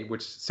A,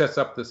 which sets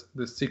up this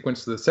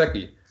sequence to the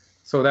seki,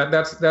 so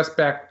that's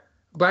back.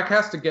 Black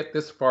has to get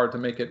this far to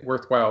make it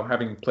worthwhile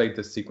having played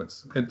this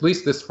sequence, at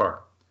least this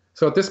far.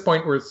 So at this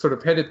point, we're sort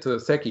of headed to the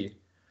seki.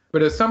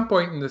 But at some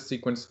point in this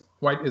sequence,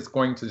 white is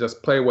going to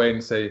just play away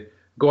and say,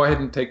 go ahead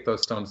and take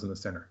those stones in the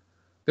center.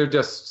 They're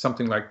just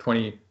something like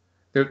 20.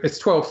 It's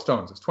 12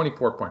 stones. It's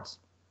 24 points.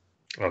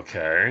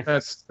 Okay.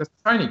 That's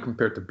tiny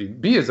compared to B.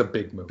 B is a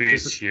big move. B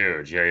is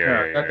huge.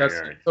 Yeah.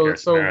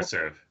 So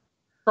massive.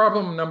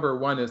 Problem number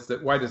one is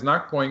that white is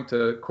not going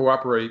to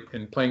cooperate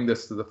in playing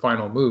this to the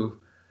final move.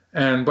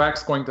 And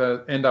black's going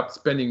to end up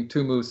spending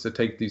two moves to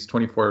take these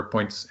 24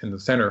 points in the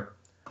center,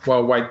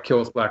 while white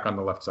kills black on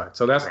the left side.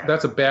 So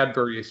that's a bad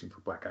variation for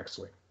black,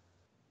 actually.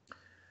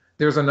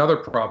 There's another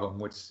problem,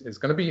 which is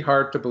going to be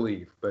hard to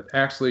believe, but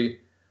actually,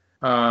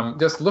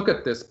 just look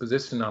at this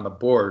position on the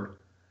board.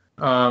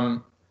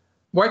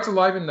 White's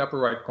alive in the upper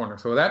right corner,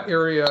 so that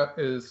area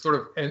is sort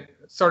of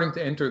starting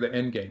to enter the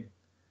end game.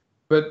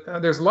 But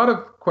there's a lot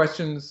of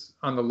questions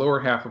on the lower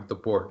half of the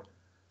board.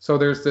 So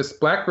there's this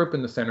black group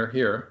in the center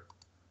here.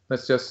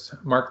 Let's just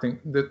mark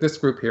this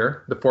group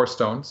here, the 4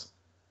 stones.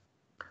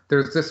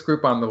 There's this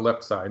group on the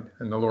left side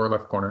in the lower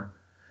left corner.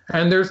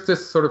 And there's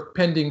this sort of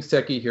pending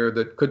seki here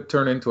that could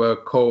turn into a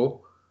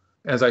ko,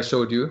 as I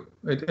showed you.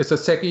 It's a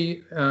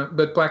seki,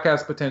 but black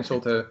has potential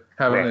to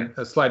have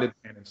a slight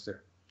advantage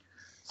there.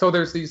 So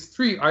there's these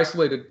 3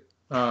 isolated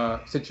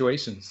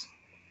situations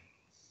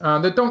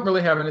that don't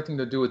really have anything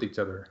to do with each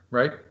other,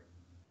 right?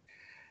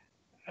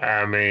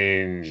 I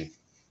mean,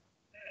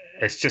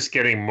 it's just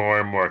getting more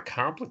and more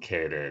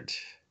complicated.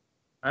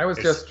 I was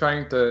just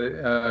trying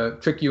to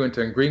trick you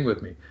into agreeing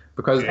with me,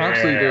 because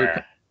actually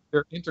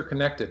they're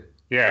interconnected.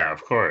 Yeah,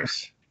 of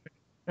course.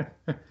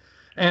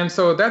 And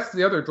so that's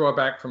the other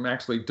drawback from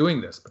actually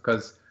doing this,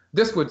 because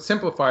this would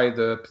simplify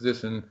the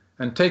position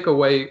and take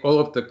away all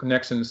of the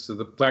connections to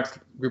the black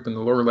group in the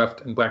lower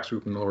left and black's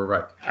group in the lower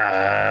right.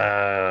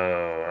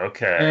 Oh,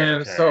 okay.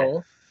 And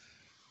okay.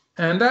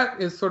 and that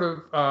is sort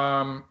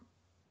of,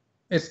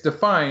 it's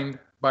defined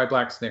by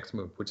black's next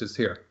move, which is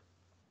here.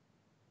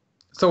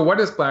 So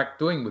what is black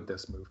doing with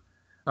this move?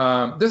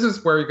 This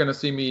is where you're going to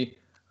see me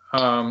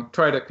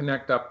try to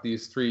connect up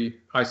these three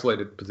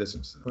isolated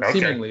positions, Okay.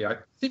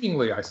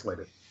 seemingly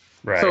isolated.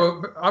 Right.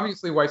 So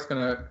obviously white's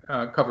going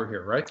to cover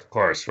here, right? Of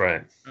course,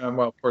 right.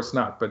 Well, of course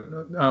not, but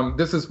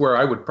this is where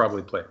I would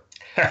probably play.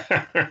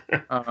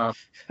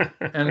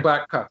 And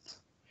black cuts.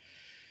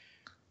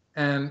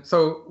 And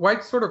so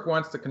white sort of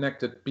wants to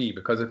connect at B,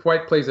 because if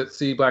white plays at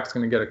C, black's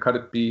going to get a cut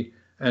at B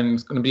and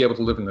is going to be able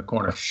to live in the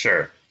corner.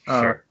 Sure.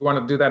 Sure. You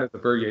want to do that as a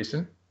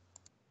variation?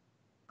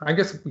 I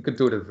guess we could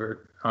do it as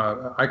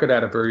I could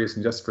add a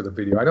variation just for the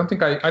video. I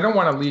don't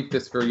want to leave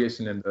this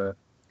variation in the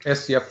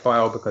SCF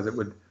file because it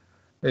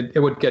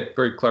would get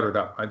very cluttered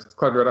up. I just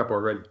cluttered it up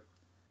already.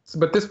 So,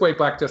 but this way,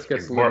 black just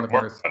gets to live in the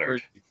corner.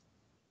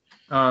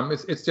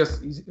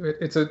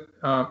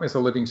 It's a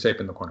living shape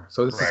in the corner.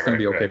 So this is going to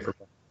be okay for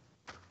black.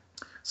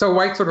 So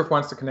white sort of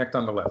wants to connect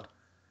on the left,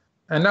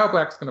 and now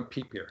black's going to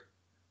peep here.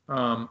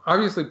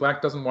 Obviously,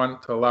 black doesn't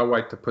want to allow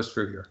white to push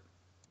through here.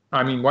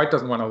 I mean, white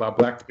doesn't want to allow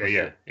black to push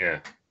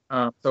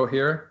through. So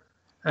here,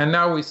 and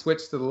now we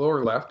switch to the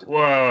lower left.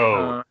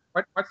 Whoa.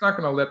 White's not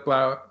going to let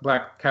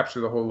black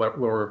capture the whole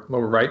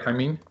lower right, I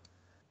mean.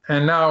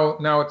 And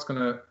now it's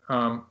going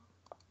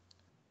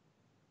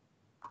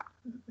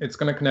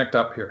to connect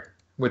up here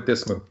with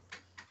this move.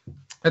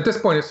 At this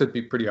point, it should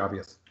be pretty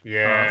obvious.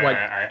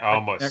 Yeah, I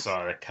almost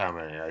saw that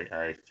coming.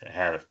 I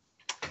had it.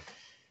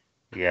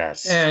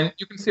 Yes. And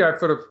you can see I've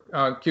sort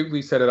of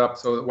cutely set it up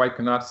so that white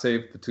cannot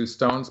save the two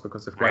stones,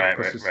 because if white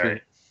pushes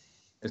through,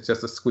 it's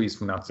just a squeeze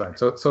from outside.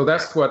 So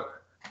that's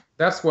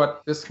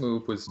what this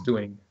move was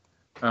doing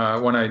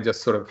when I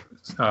just sort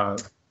of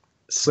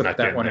slipped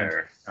that one in.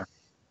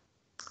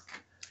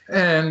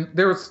 And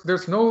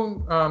there's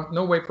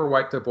no way for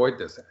white to avoid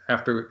this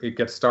after it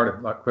gets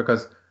started,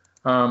 because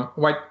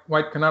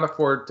white cannot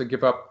afford to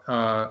give up.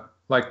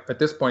 Like at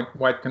this point,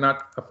 white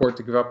cannot afford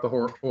to give up the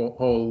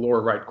whole lower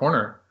right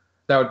corner.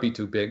 That would be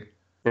too big.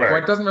 Right.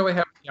 White doesn't really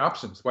have any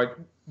options.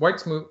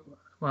 White's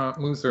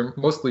moves are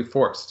mostly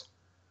forced.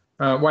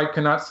 White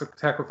cannot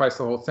sacrifice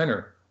the whole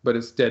center, but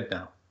it's dead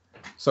now.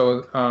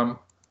 So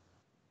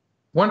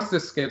once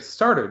this gets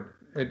started,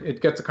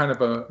 it gets a kind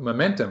of a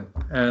momentum,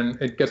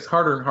 and it gets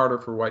harder and harder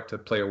for white to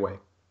play away.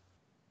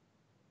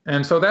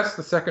 And so that's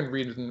the second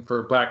reason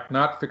for black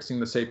not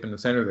fixing the shape in the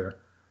center there,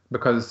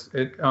 because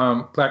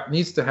black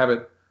needs to have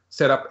it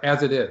set up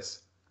as it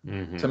is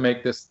to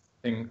make this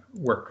thing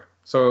work.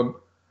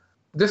 So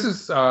this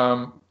is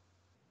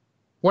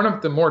one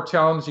of the more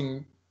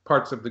challenging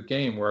parts of the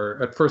game,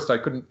 where at first I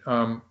couldn't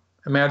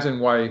imagine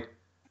why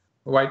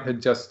white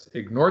had just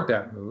ignored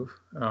that move.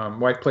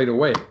 White played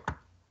away.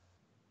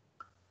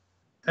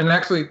 And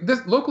actually, this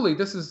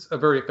is a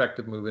very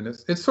effective move, and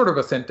it's sort of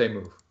a sente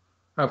move.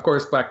 Of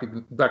course, black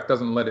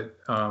doesn't let it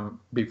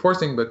be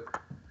forcing, but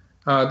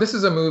this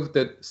is a move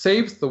that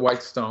saves the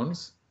white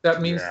stones.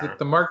 That means that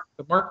the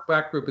marked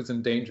black group is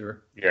in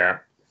danger. Yeah.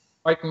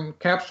 I can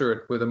capture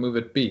it with a move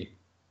at B.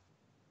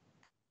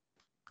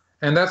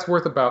 And that's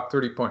worth about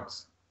 30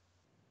 points.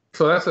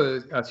 So that's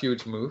a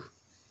huge move.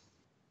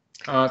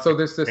 So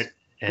there's this.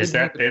 Has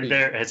that been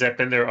there? Has that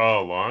been there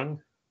all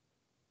along?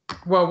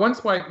 Well,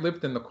 once white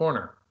lived in the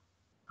corner,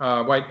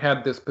 white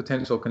had this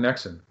potential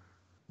connection.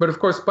 But of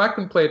course, black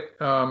can play it.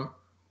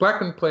 Black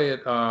can play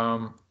it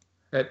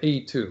at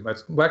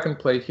E2. Black can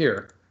play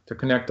here to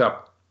connect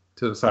up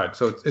to the side.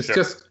 So it's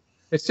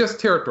just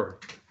territory.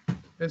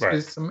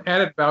 It's some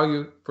added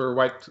value for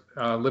white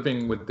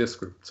living with this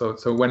group.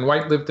 So when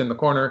white lived in the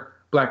corner,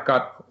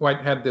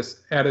 white had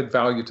this added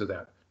value to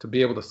that, to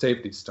be able to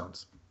save these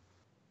stones.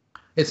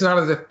 It's not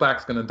as if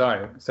black's going to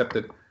die, except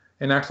that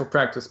in actual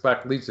practice,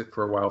 black leaves it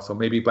for a while, so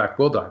maybe black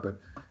will die. But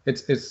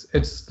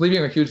it's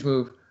leaving a huge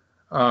move.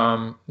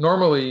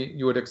 Normally,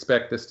 you would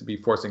expect this to be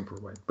forcing for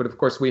white, but of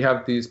course we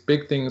have these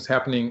big things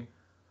happening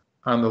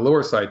on the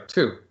lower side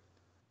too.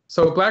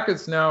 So black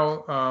is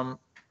now.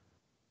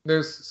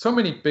 There's so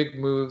many big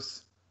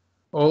moves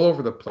all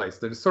over the place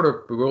that it's sort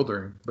of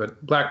bewildering,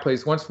 but black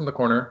plays once from the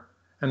corner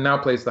and now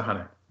plays the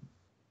hane.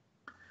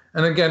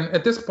 And again,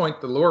 at this point,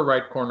 the lower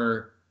right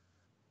corner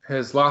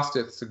has lost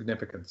its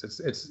significance.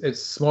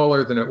 It's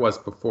smaller than it was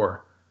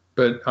before,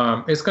 but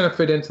it's going to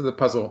fit into the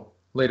puzzle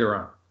later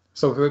on.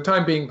 So for the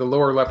time being, the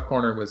lower left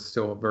corner was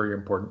still very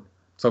important.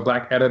 So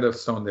black added a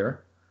stone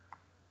there.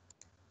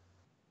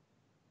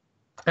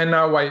 And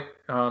now white,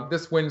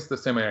 this wins the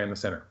semi in the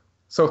center.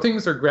 So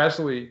things are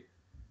gradually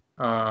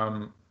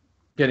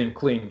getting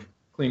cleaned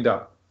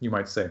up, you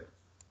might say.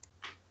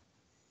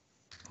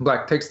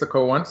 Black takes the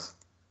ko once.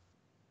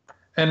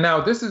 And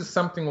now this is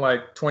something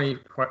like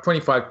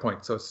 25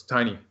 points, so it's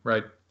tiny,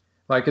 right?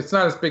 Like it's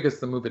not as big as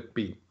the move at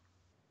B.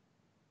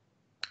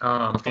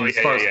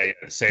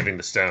 Saving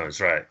the stones,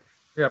 right?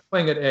 Yeah,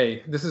 playing at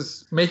A. This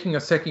is making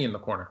a seki in the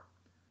corner.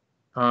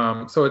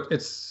 So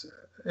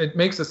it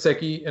makes a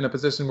seki in a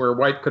position where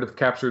white could have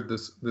captured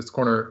this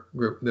corner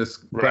group, this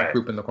black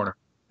group in the corner.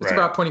 It's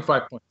about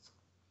 25 points.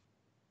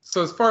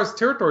 So as far as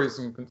territory is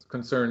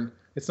concerned,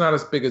 it's not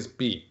as big as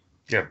B.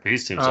 Yeah, B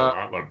seems a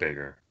lot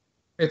bigger.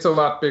 It's a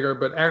lot bigger,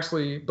 but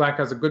actually black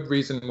has a good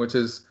reason, which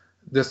is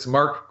this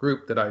mark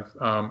group that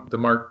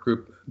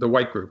the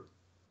white group.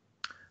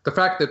 The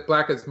fact that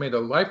black has made a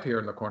life here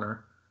in the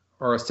corner,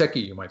 or a seki,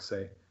 you might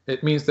say,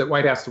 it means that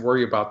white has to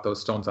worry about those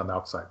stones on the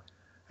outside.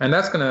 And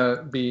that's going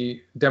to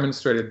be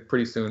demonstrated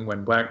pretty soon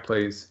when black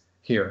plays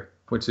here,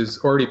 which is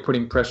already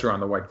putting pressure on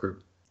the white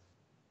group.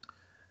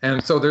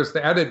 And so there's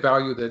the added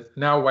value that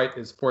now white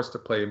is forced to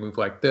play a move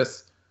like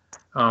this,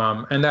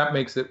 and that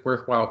makes it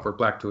worthwhile for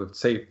black to have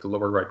saved the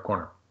lower right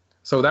corner.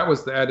 So that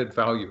was the added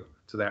value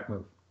to that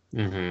move.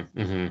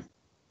 And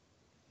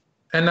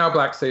now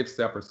black saves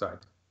the upper side,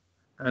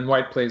 and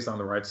white plays on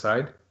the right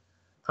side.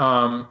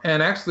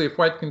 And actually, if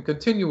white can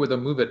continue with a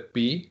move at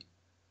B,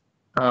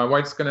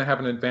 white's going to have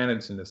an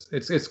advantage in this.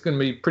 It's going to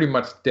be pretty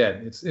much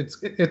dead.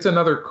 It's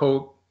another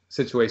co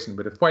situation,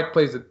 but if white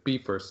plays at B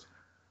first,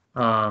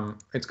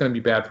 it's going to be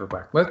bad for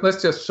black.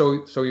 Let's just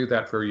show you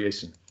that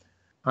variation.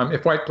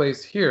 If white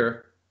plays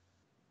here,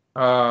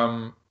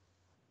 the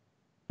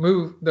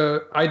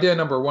idea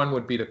number one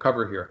would be to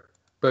cover here,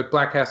 but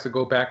black has to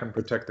go back and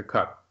protect the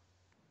cut.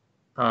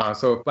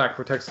 So if black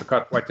protects the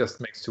cut, white just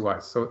makes two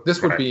eyes. So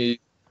this would be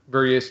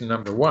variation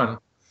number one.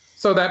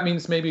 So that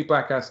means maybe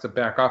black has to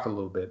back off a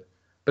little bit,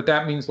 but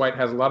that means white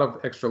has a lot of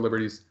extra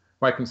liberties.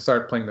 White can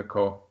start playing the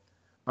ko.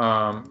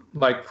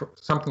 Like for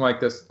something like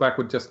this, black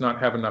would just not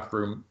have enough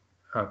room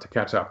to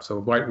catch up. So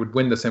white would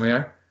win the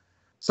semi.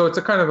 So it's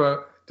a kind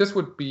of this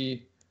would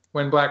be,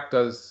 when black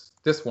does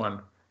this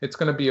one, it's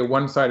going to be a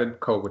one-sided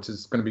ko, which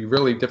is going to be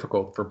really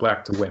difficult for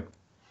black to win.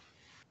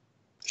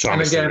 So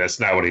obviously that's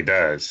not what he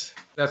does.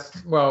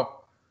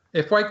 Well,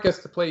 if white gets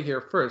to play here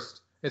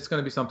first, it's going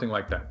to be something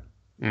like that.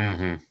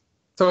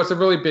 So it's a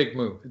really big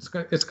move. It's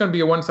going to be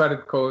a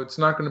one-sided ko. It's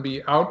not going to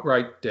be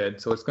outright dead,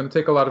 so it's going to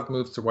take a lot of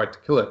moves to white to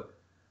kill it.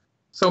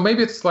 So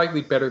maybe it's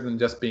slightly better than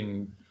just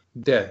being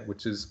dead,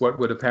 which is what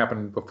would have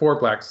happened before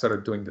black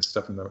started doing this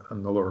stuff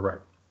on the lower right.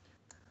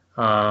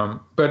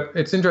 But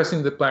it's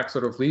interesting that black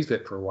sort of leaves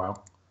it for a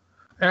while.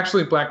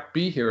 Actually, black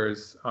B here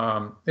is,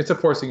 it's a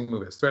forcing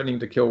move. It's threatening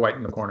to kill white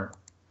in the corner.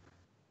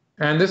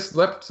 And this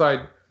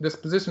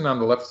position on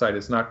the left side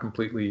is not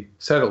completely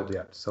settled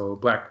yet. So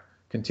black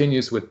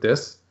continues with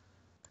this,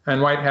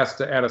 and white has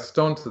to add a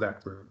stone to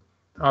that group.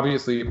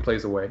 Obviously, it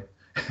plays away.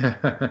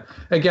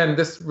 Again,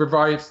 this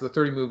revives the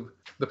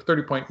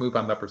 30-point move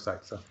on the upper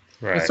side. So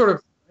it's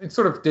sort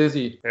of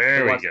dizzy.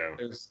 There we go.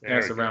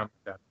 Dance around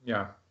that.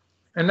 Yeah.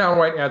 And now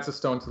white adds a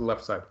stone to the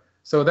left side.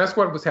 So that's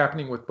what was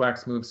happening with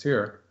black's moves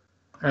here.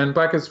 And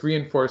black has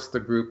reinforced the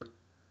group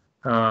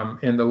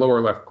in the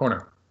lower left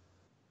corner.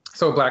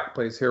 So black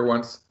plays here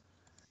once,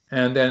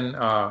 and then,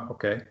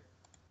 okay.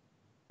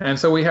 And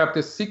so we have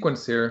this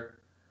sequence here.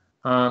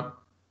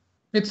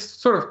 It's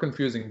sort of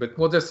confusing, but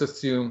we'll just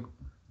assume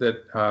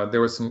that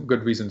there were some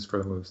good reasons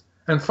for the moves.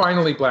 And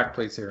finally, black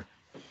plays here.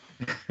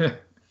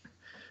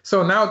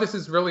 So now this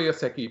is really a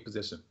seki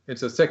position.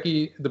 It's a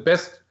seki. The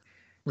best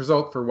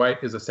result for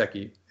white is a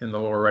seki in the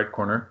lower right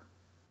corner.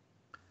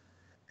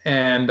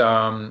 And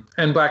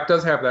black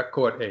does have that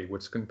ko at A,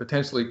 which can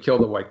potentially kill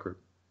the white group.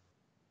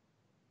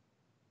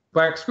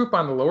 Black's group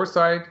on the lower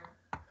side,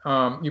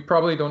 you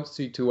probably don't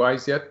see two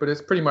eyes yet, but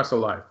it's pretty much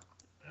alive.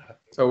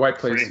 So white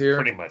plays here.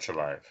 Pretty much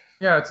alive.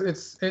 Yeah,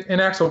 it's in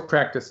actual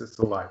practice, it's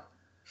alive.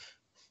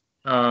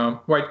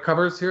 White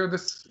covers here.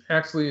 This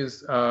actually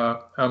is a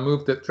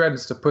move that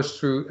threatens to push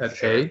through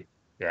at A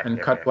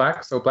and cut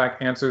black. So black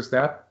answers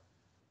that.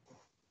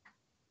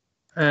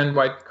 And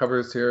white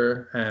covers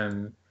here,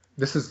 and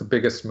this is the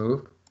biggest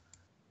move.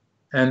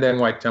 And then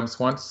white jumps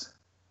once.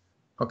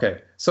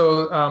 Okay,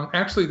 so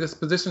actually this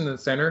position in the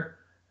center,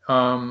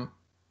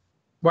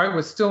 white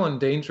was still in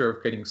danger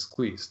of getting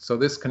squeezed. So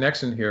this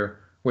connection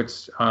here,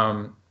 which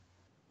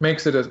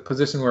makes it a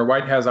position where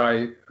white has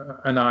a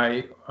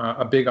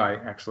big eye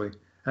actually,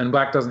 and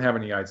black doesn't have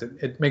any eyes.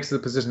 It makes it a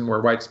position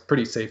where white's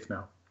pretty safe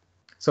now.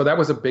 So that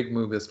was a big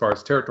move as far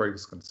as territory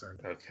was concerned.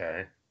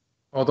 Okay.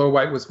 Although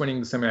white was winning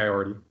the semi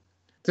already.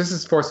 This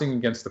is forcing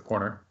against the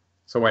corner,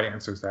 so white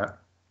answers that.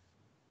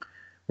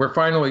 We're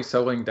finally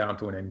settling down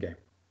to an endgame.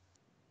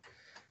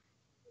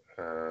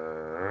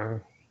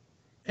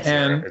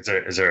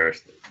 Is there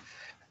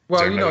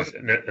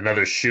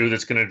another shoe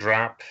that's going to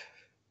drop?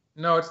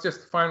 No, it's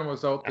just the final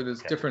result that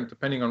is different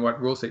depending on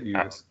what rule set you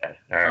use. Okay.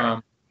 All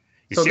right.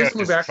 You so see this how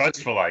move actually,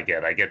 trustful I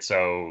get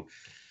so.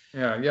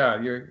 Yeah.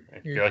 I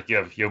feel like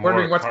you're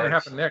wondering more what's going to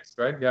happen next,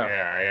 right?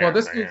 Yeah. Well,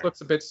 this move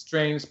looks a bit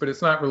strange, but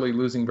it's not really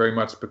losing very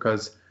much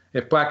because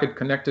if black had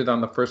connected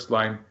on the first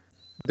line,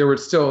 there would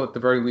still, at the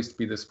very least,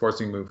 be this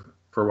forcing move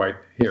for white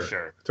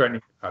here, threatening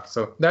to cut.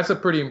 So that's a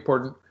pretty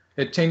important.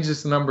 It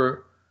changes the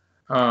number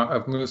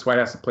of moves white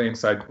has to play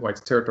inside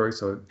white's territory.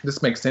 So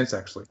this makes sense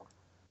actually.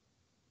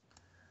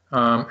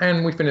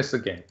 And we finish the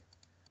game.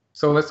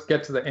 So let's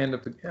get to the end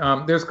of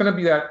the. There's going to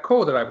be that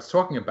ko that I was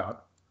talking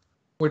about,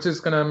 which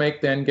is going to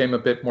make the endgame a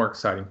bit more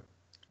exciting.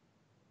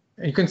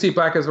 And you can see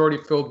black has already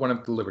filled one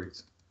of the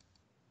liberties.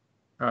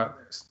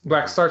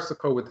 Black starts the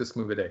ko with this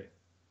move at A.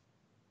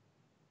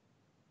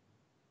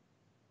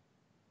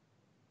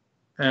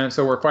 And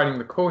so we're fighting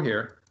the ko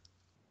here.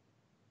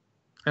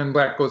 And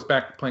black goes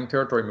back to playing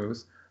territory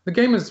moves. The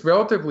game is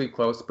relatively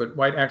close, but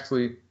white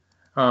actually,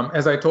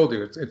 as I told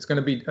you, it's going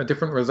to be a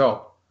different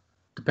result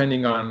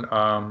depending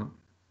on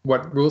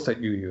what rule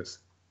set you use.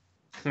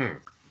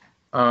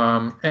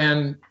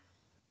 And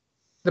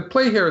the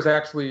play here is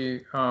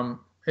actually,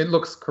 it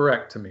looks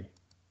correct to me.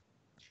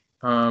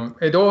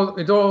 It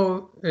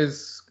all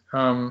is,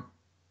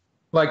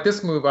 like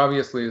this move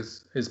obviously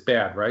is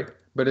bad, right?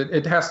 But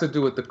it has to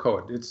do with the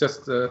code. It's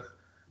just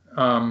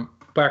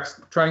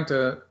black's trying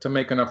to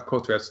make enough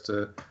ko threats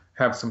to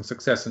have some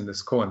success in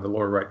this ko in the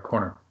lower right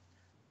corner.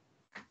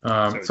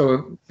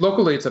 So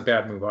locally, it's a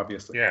bad move,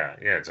 obviously. Yeah,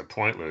 it's a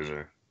point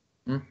loser.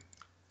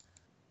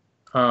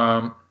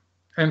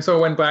 And so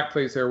when black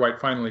plays here,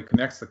 white finally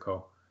connects the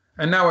ko.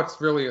 And now it's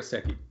really a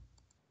seki.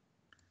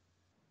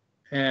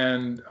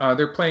 And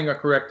they're playing a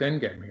correct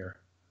endgame here.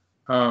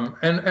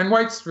 And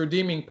white's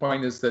redeeming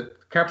point is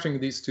that capturing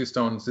these two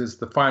stones is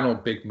the final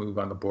big move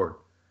on the board.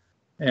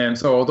 And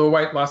so although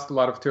white lost a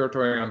lot of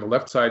territory on the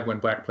left side when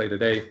black played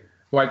at A,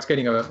 white's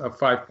getting a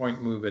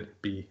 5-point move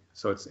at B.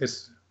 So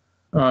it's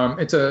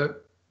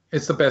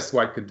the best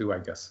white could do, I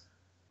guess.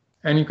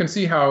 And you can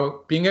see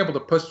how being able to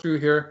push through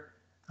here,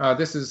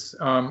 this is,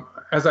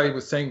 as I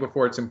was saying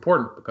before, it's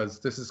important because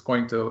this is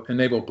going to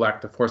enable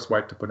black to force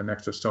white to put an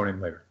extra stone in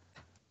later.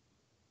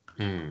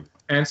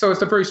 And so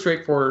it's a very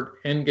straightforward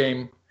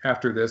endgame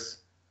after this.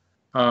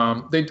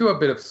 They do a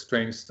bit of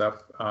strange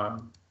stuff,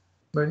 but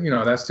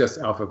that's just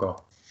AlphaGo.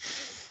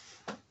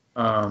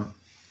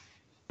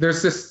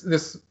 There's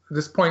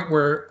this point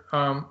where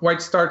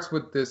white starts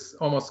with this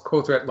almost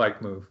ko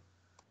threat-like move,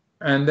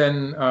 and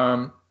then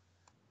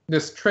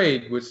this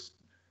trade, which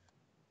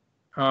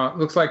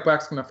looks like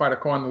black's going to fight a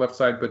ko on the left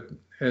side, but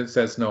it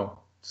says no,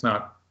 it's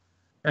not,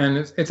 and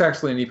it's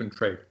actually an even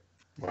trade.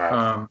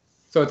 Wow.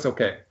 So it's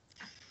okay.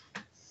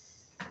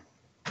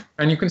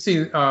 And you can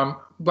see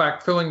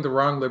black filling the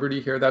wrong liberty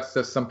here. That's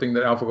just something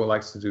that AlphaGo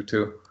likes to do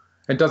too.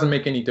 It doesn't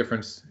make any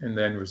difference in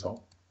the end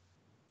result.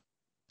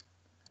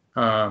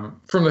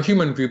 From the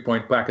human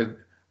viewpoint, black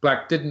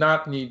did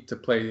not need to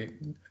play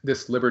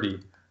this liberty,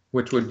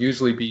 which would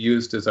usually be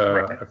used as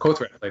a ko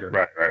threat later.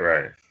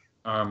 Right.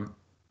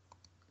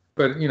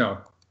 But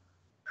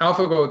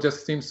AlphaGo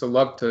just seems to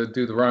love to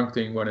do the wrong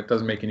thing when it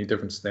doesn't make any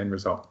difference to the end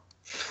result.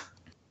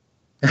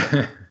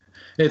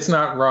 It's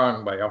not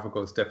wrong by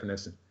AlphaGo's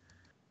definition.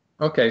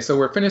 Okay, so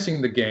we're finishing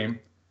the game,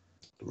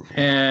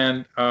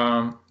 and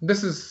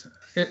this is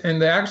in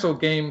the actual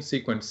game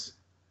sequence.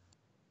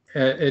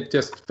 It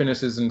just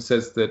finishes and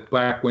says that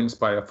black wins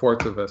by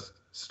 1/4 of a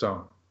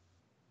stone.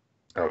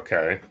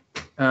 Okay.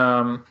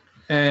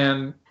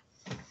 And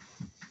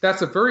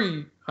that's a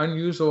very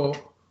unusual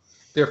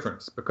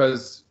difference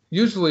because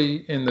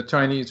usually in the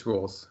Chinese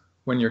rules,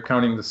 when you're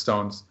counting the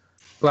stones,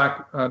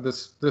 black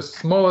the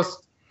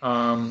smallest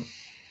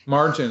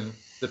margin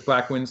that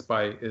black wins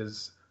by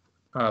is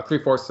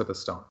 3/4 of a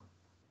stone.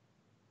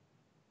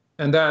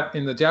 And that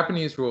in the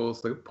Japanese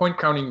rules, the point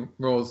counting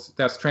rules,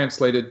 that's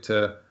translated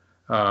to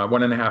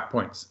 1.5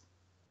 points.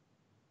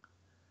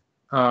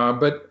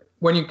 But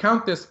when you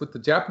count this with the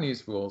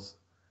Japanese rules,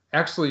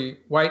 actually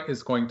white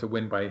is going to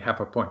win by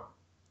 1/2 point.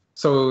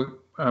 So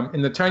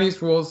in the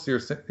Chinese rules,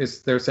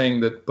 they're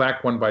saying that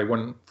black won by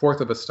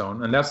 1/4 of a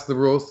stone, and that's the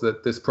rules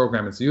that this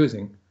program is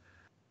using.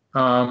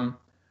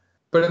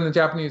 But in the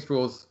Japanese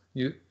rules,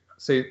 you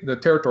say the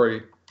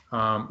territory,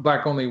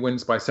 black only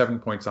wins by 7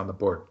 points on the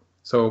board.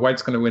 So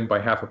white's going to win by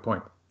 1/2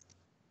 point.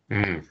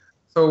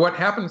 So what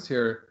happens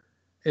here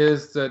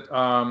is that,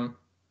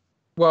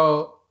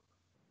 well,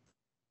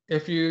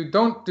 if you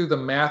don't do the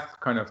math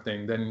kind of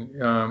thing, then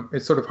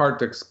it's sort of hard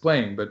to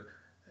explain. But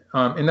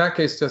in that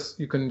case,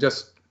 you can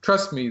just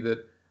trust me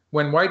that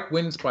when white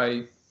wins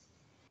by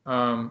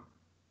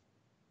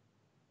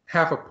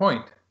 1/2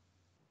 point,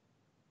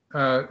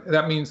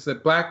 that means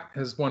that black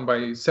has won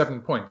by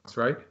 7 points,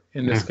 right?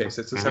 In this case,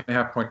 it's a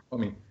 7.5 point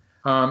pony.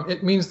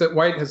 It means that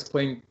white has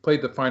played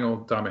the final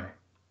dame.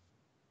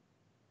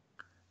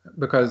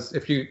 Because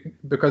if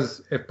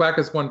black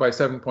has won by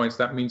 7 points,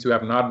 that means you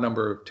have an odd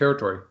number of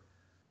territory.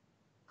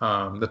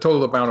 The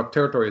total amount of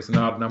territory is an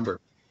odd number.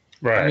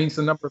 Right. It means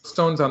the number of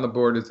stones on the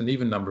board is an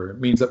even number. It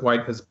means that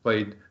white has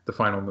played the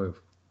final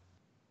move.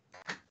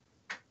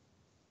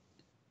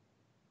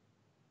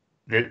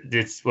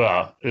 There's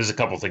a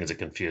couple things that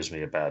confuse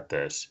me about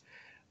this.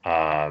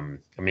 I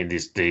mean,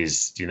 these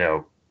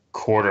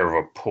 1/4 of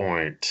a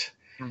point.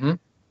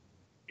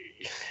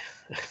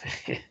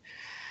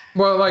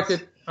 Well, like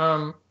it,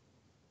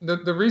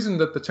 the reason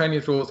that the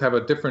Chinese rules have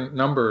a different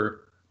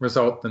number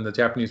result than the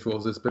Japanese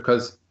rules is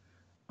because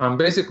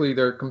basically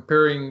they're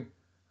comparing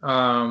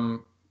the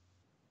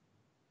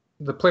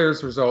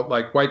player's result,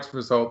 like white's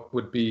result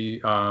would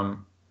be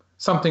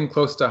something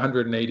close to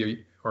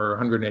 180 or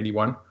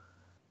 181.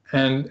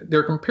 And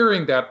they're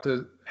comparing that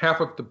to half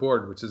of the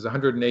board, which is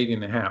 180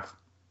 and a half.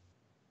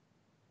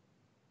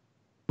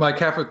 Like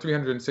half of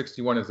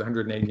 361 is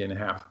 180 and a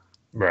half.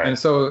 Right. And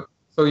so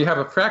you have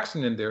a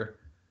fraction in there,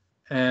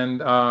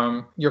 and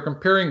you're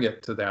comparing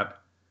it to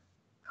that.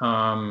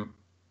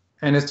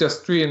 And it's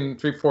just 3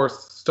 3/4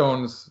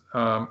 stones.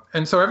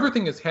 And so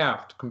everything is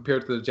halved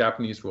compared to the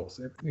Japanese rules.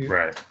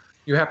 Right.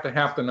 You have to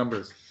half the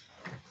numbers.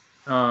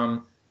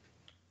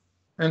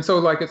 And so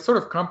like it's sort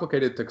of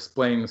complicated to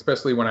explain,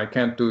 especially when I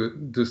can't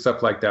do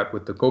stuff like that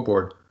with the Go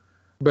board.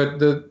 But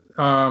the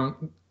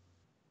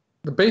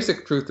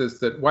basic truth is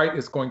that white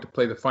is going to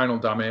play the final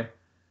dame.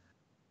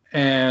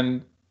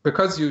 And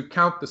because you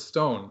count the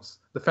stones,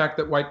 the fact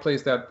that white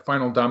plays that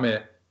final dame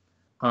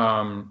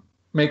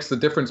makes the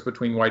difference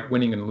between white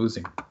winning and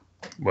losing.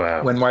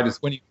 Wow. When white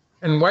is winning.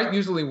 And white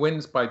usually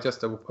wins by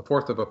just a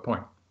fourth of a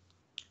point.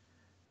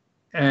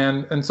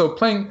 And so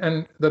playing,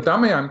 and the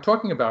dame I'm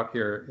talking about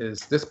here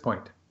is this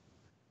point,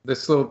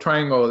 this little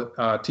triangle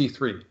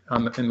T3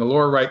 in the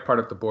lower right part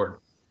of the board.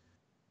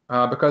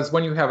 Because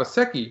when you have a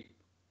seki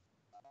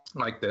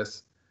like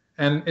this,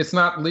 and it's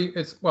not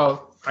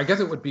well, I guess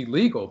it would be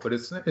legal, but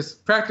it's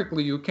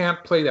practically you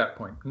can't play that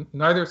point.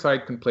 Neither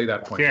side can play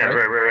that point. Yeah,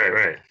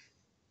 right.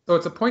 So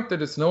it's a point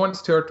that is no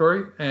one's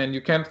territory, and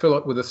you can't fill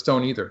it with a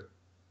stone either.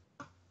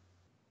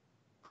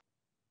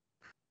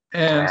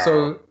 And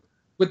so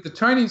with the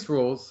Chinese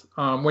rules,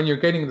 when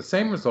you're getting the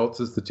same results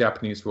as the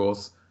Japanese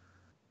rules,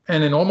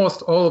 and in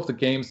almost all of the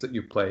games that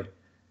you play,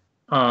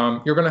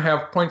 you're going to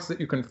have points that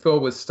you can fill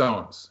with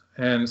stones.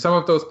 And some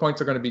of those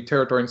points are going to be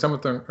territory, and some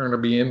of them are going to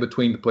be in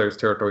between the players'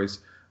 territories,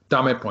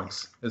 dame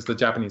points, as the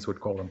Japanese would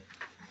call them,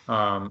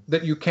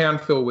 that you can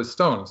fill with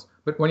stones.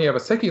 But when you have a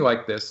seki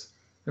like this,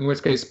 in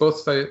which case both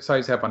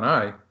sides have an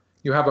eye,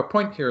 you have a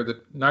point here that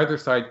neither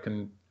side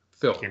can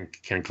fill.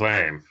 Can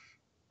claim.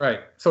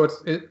 Right. So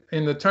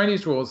in the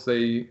Chinese rules,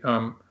 they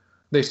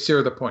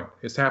share the point.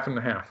 It's half and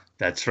half.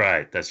 That's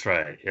right.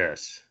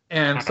 Yes.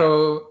 And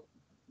so,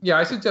 yeah,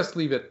 I should just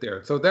leave it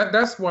there. So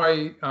that's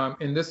why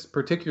in this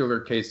particular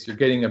case, you're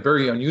getting a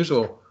very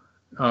unusual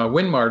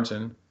win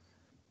margin,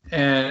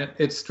 and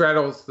it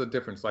straddles the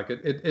difference. Like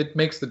it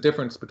makes the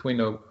difference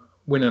between a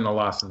win and a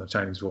loss in the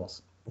Chinese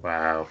rules.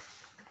 Wow.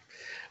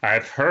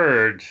 I've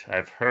heard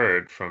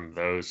from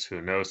those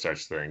who know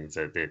such things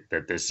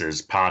that this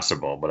is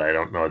possible, but I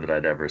don't know that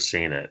I'd ever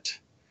seen it.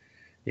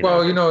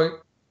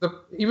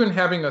 Even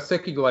having a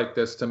seki like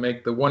this to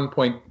make the 1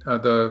 point,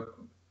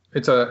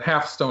 it's a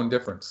half stone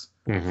difference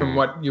from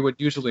what you would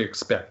usually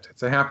expect.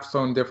 It's a half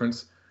stone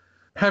difference.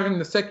 Having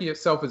the seki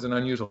itself is an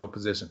unusual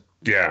position.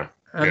 Yeah.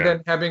 And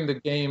then having the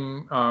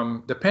game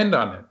depend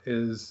on it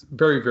is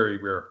very, very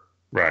rare.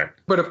 Right.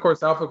 But of course,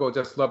 AlphaGo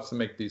just loves to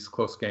make these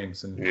close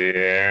games, and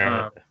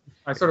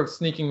I sort of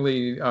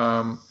sneakingly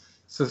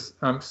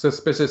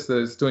suspicious that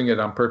it's doing it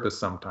on purpose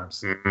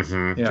sometimes.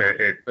 Mm-hmm.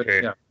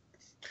 Yeah,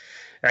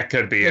 that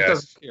could be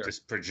us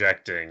just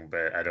projecting,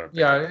 but I don't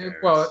think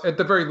well, at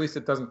the very least,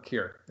 it doesn't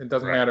care. It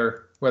doesn't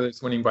matter whether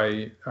it's winning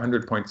by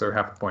 100 points or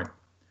half a point,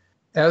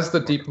 as the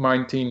Deep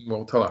Mind team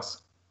will tell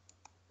us.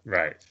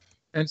 Right.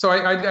 And so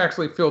I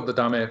actually filled the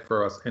dame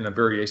for us in a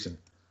variation.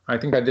 I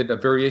think I did a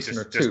variation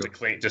or two.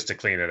 Just to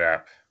clean it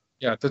up.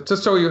 Yeah, to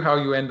show you how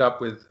you end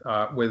up with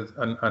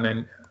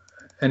an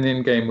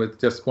end game with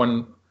just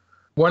one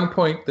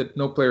point that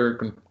no player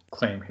can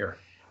claim here.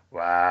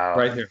 Wow.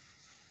 Right here.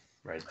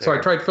 Right there. So I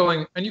tried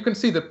filling, and you can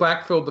see that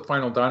black filled the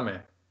final dame.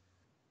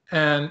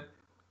 And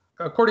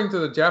according to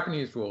the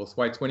Japanese rules,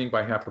 white's winning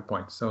by half a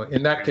point. So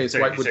in that case,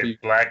 white would be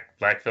black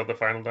filled the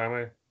final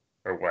dame,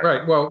 or white?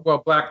 Right.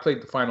 Well, black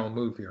played the final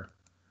move here,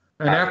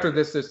 and after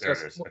this, it's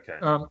just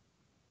okay.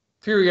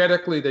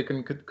 Theoretically, they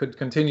could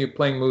continue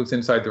playing moves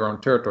inside their own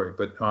territory,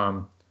 but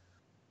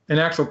in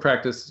actual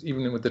practice,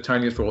 even with the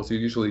Chinese rules, you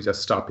usually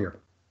just stop here.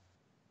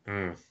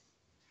 Well,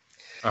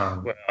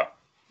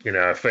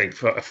 I think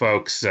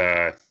folks,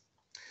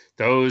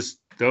 those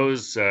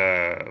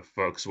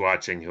folks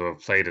watching who have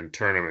played in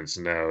tournaments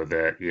know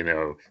that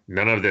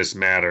none of this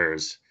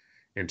matters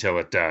until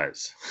it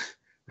does,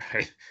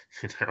 right?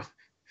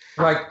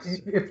 Like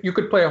if you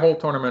could play a whole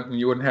tournament and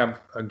you wouldn't have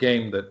a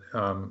game that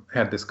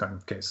had this kind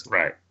of case.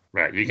 Right.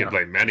 You can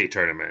play many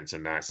tournaments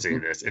and not see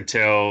this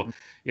until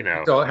it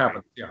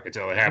happens. Yeah.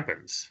 Until it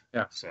happens.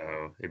 Yeah.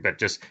 So, but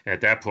just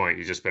at that point,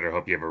 you just better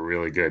hope you have a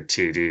really good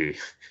TD.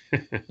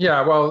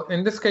 Yeah. Well,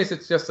 in this case,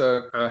 it's just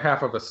a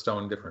half of a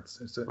stone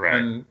difference. Right.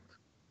 And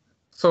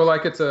so,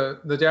 like,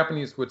 the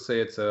Japanese would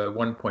say it's a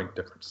 1 point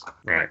difference.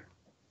 Right.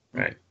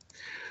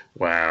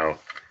 Wow.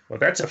 Well,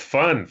 that's a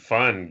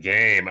fun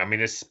game. I mean,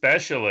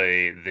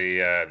 especially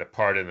the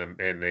part in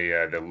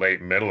the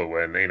late middle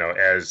when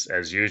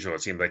as usual,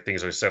 it seemed like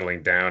things are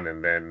settling down,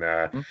 and then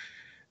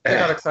They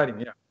got exciting,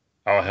 yeah.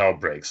 All hell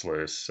breaks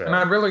loose. So. And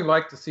I'd really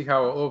like to see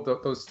how all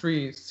of those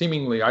three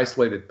seemingly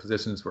isolated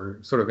positions were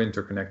sort of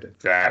interconnected.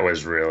 That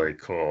was really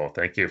cool.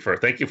 Thank you for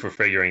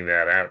figuring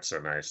that out so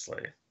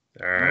nicely.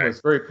 All right. It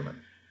was very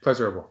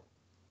pleasurable.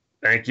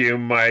 Thank you,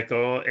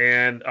 Michael.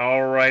 And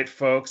all right,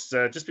 folks,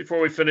 just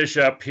before we finish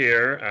up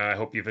here, I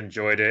hope you've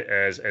enjoyed it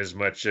as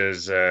much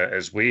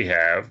as we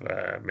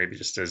have. Maybe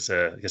just as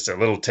just a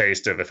little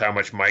taste of how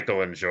much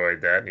Michael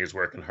enjoyed that, and he's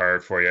working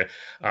hard for you.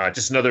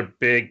 Just another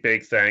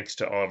big thanks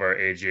to all of our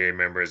AGA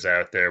members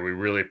out there. We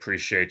really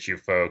appreciate you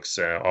folks,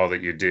 all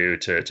that you do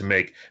to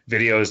make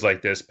videos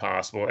like this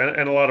possible,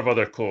 and a lot of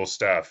other cool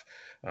stuff.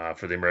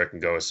 For the American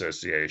Go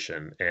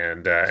Association,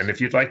 and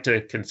if you'd like to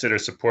consider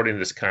supporting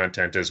this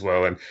content as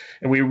well, and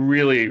we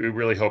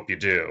really hope you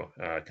do,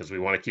 because we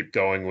want to keep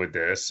going with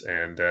this,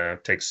 and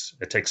it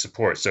takes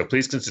support. So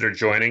please consider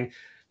joining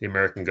the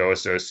American Go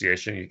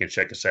Association. You can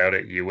check us out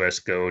at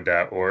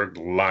usgo.org.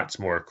 Lots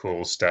more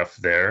cool stuff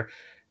there,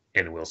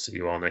 and we'll see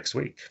you all next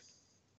week.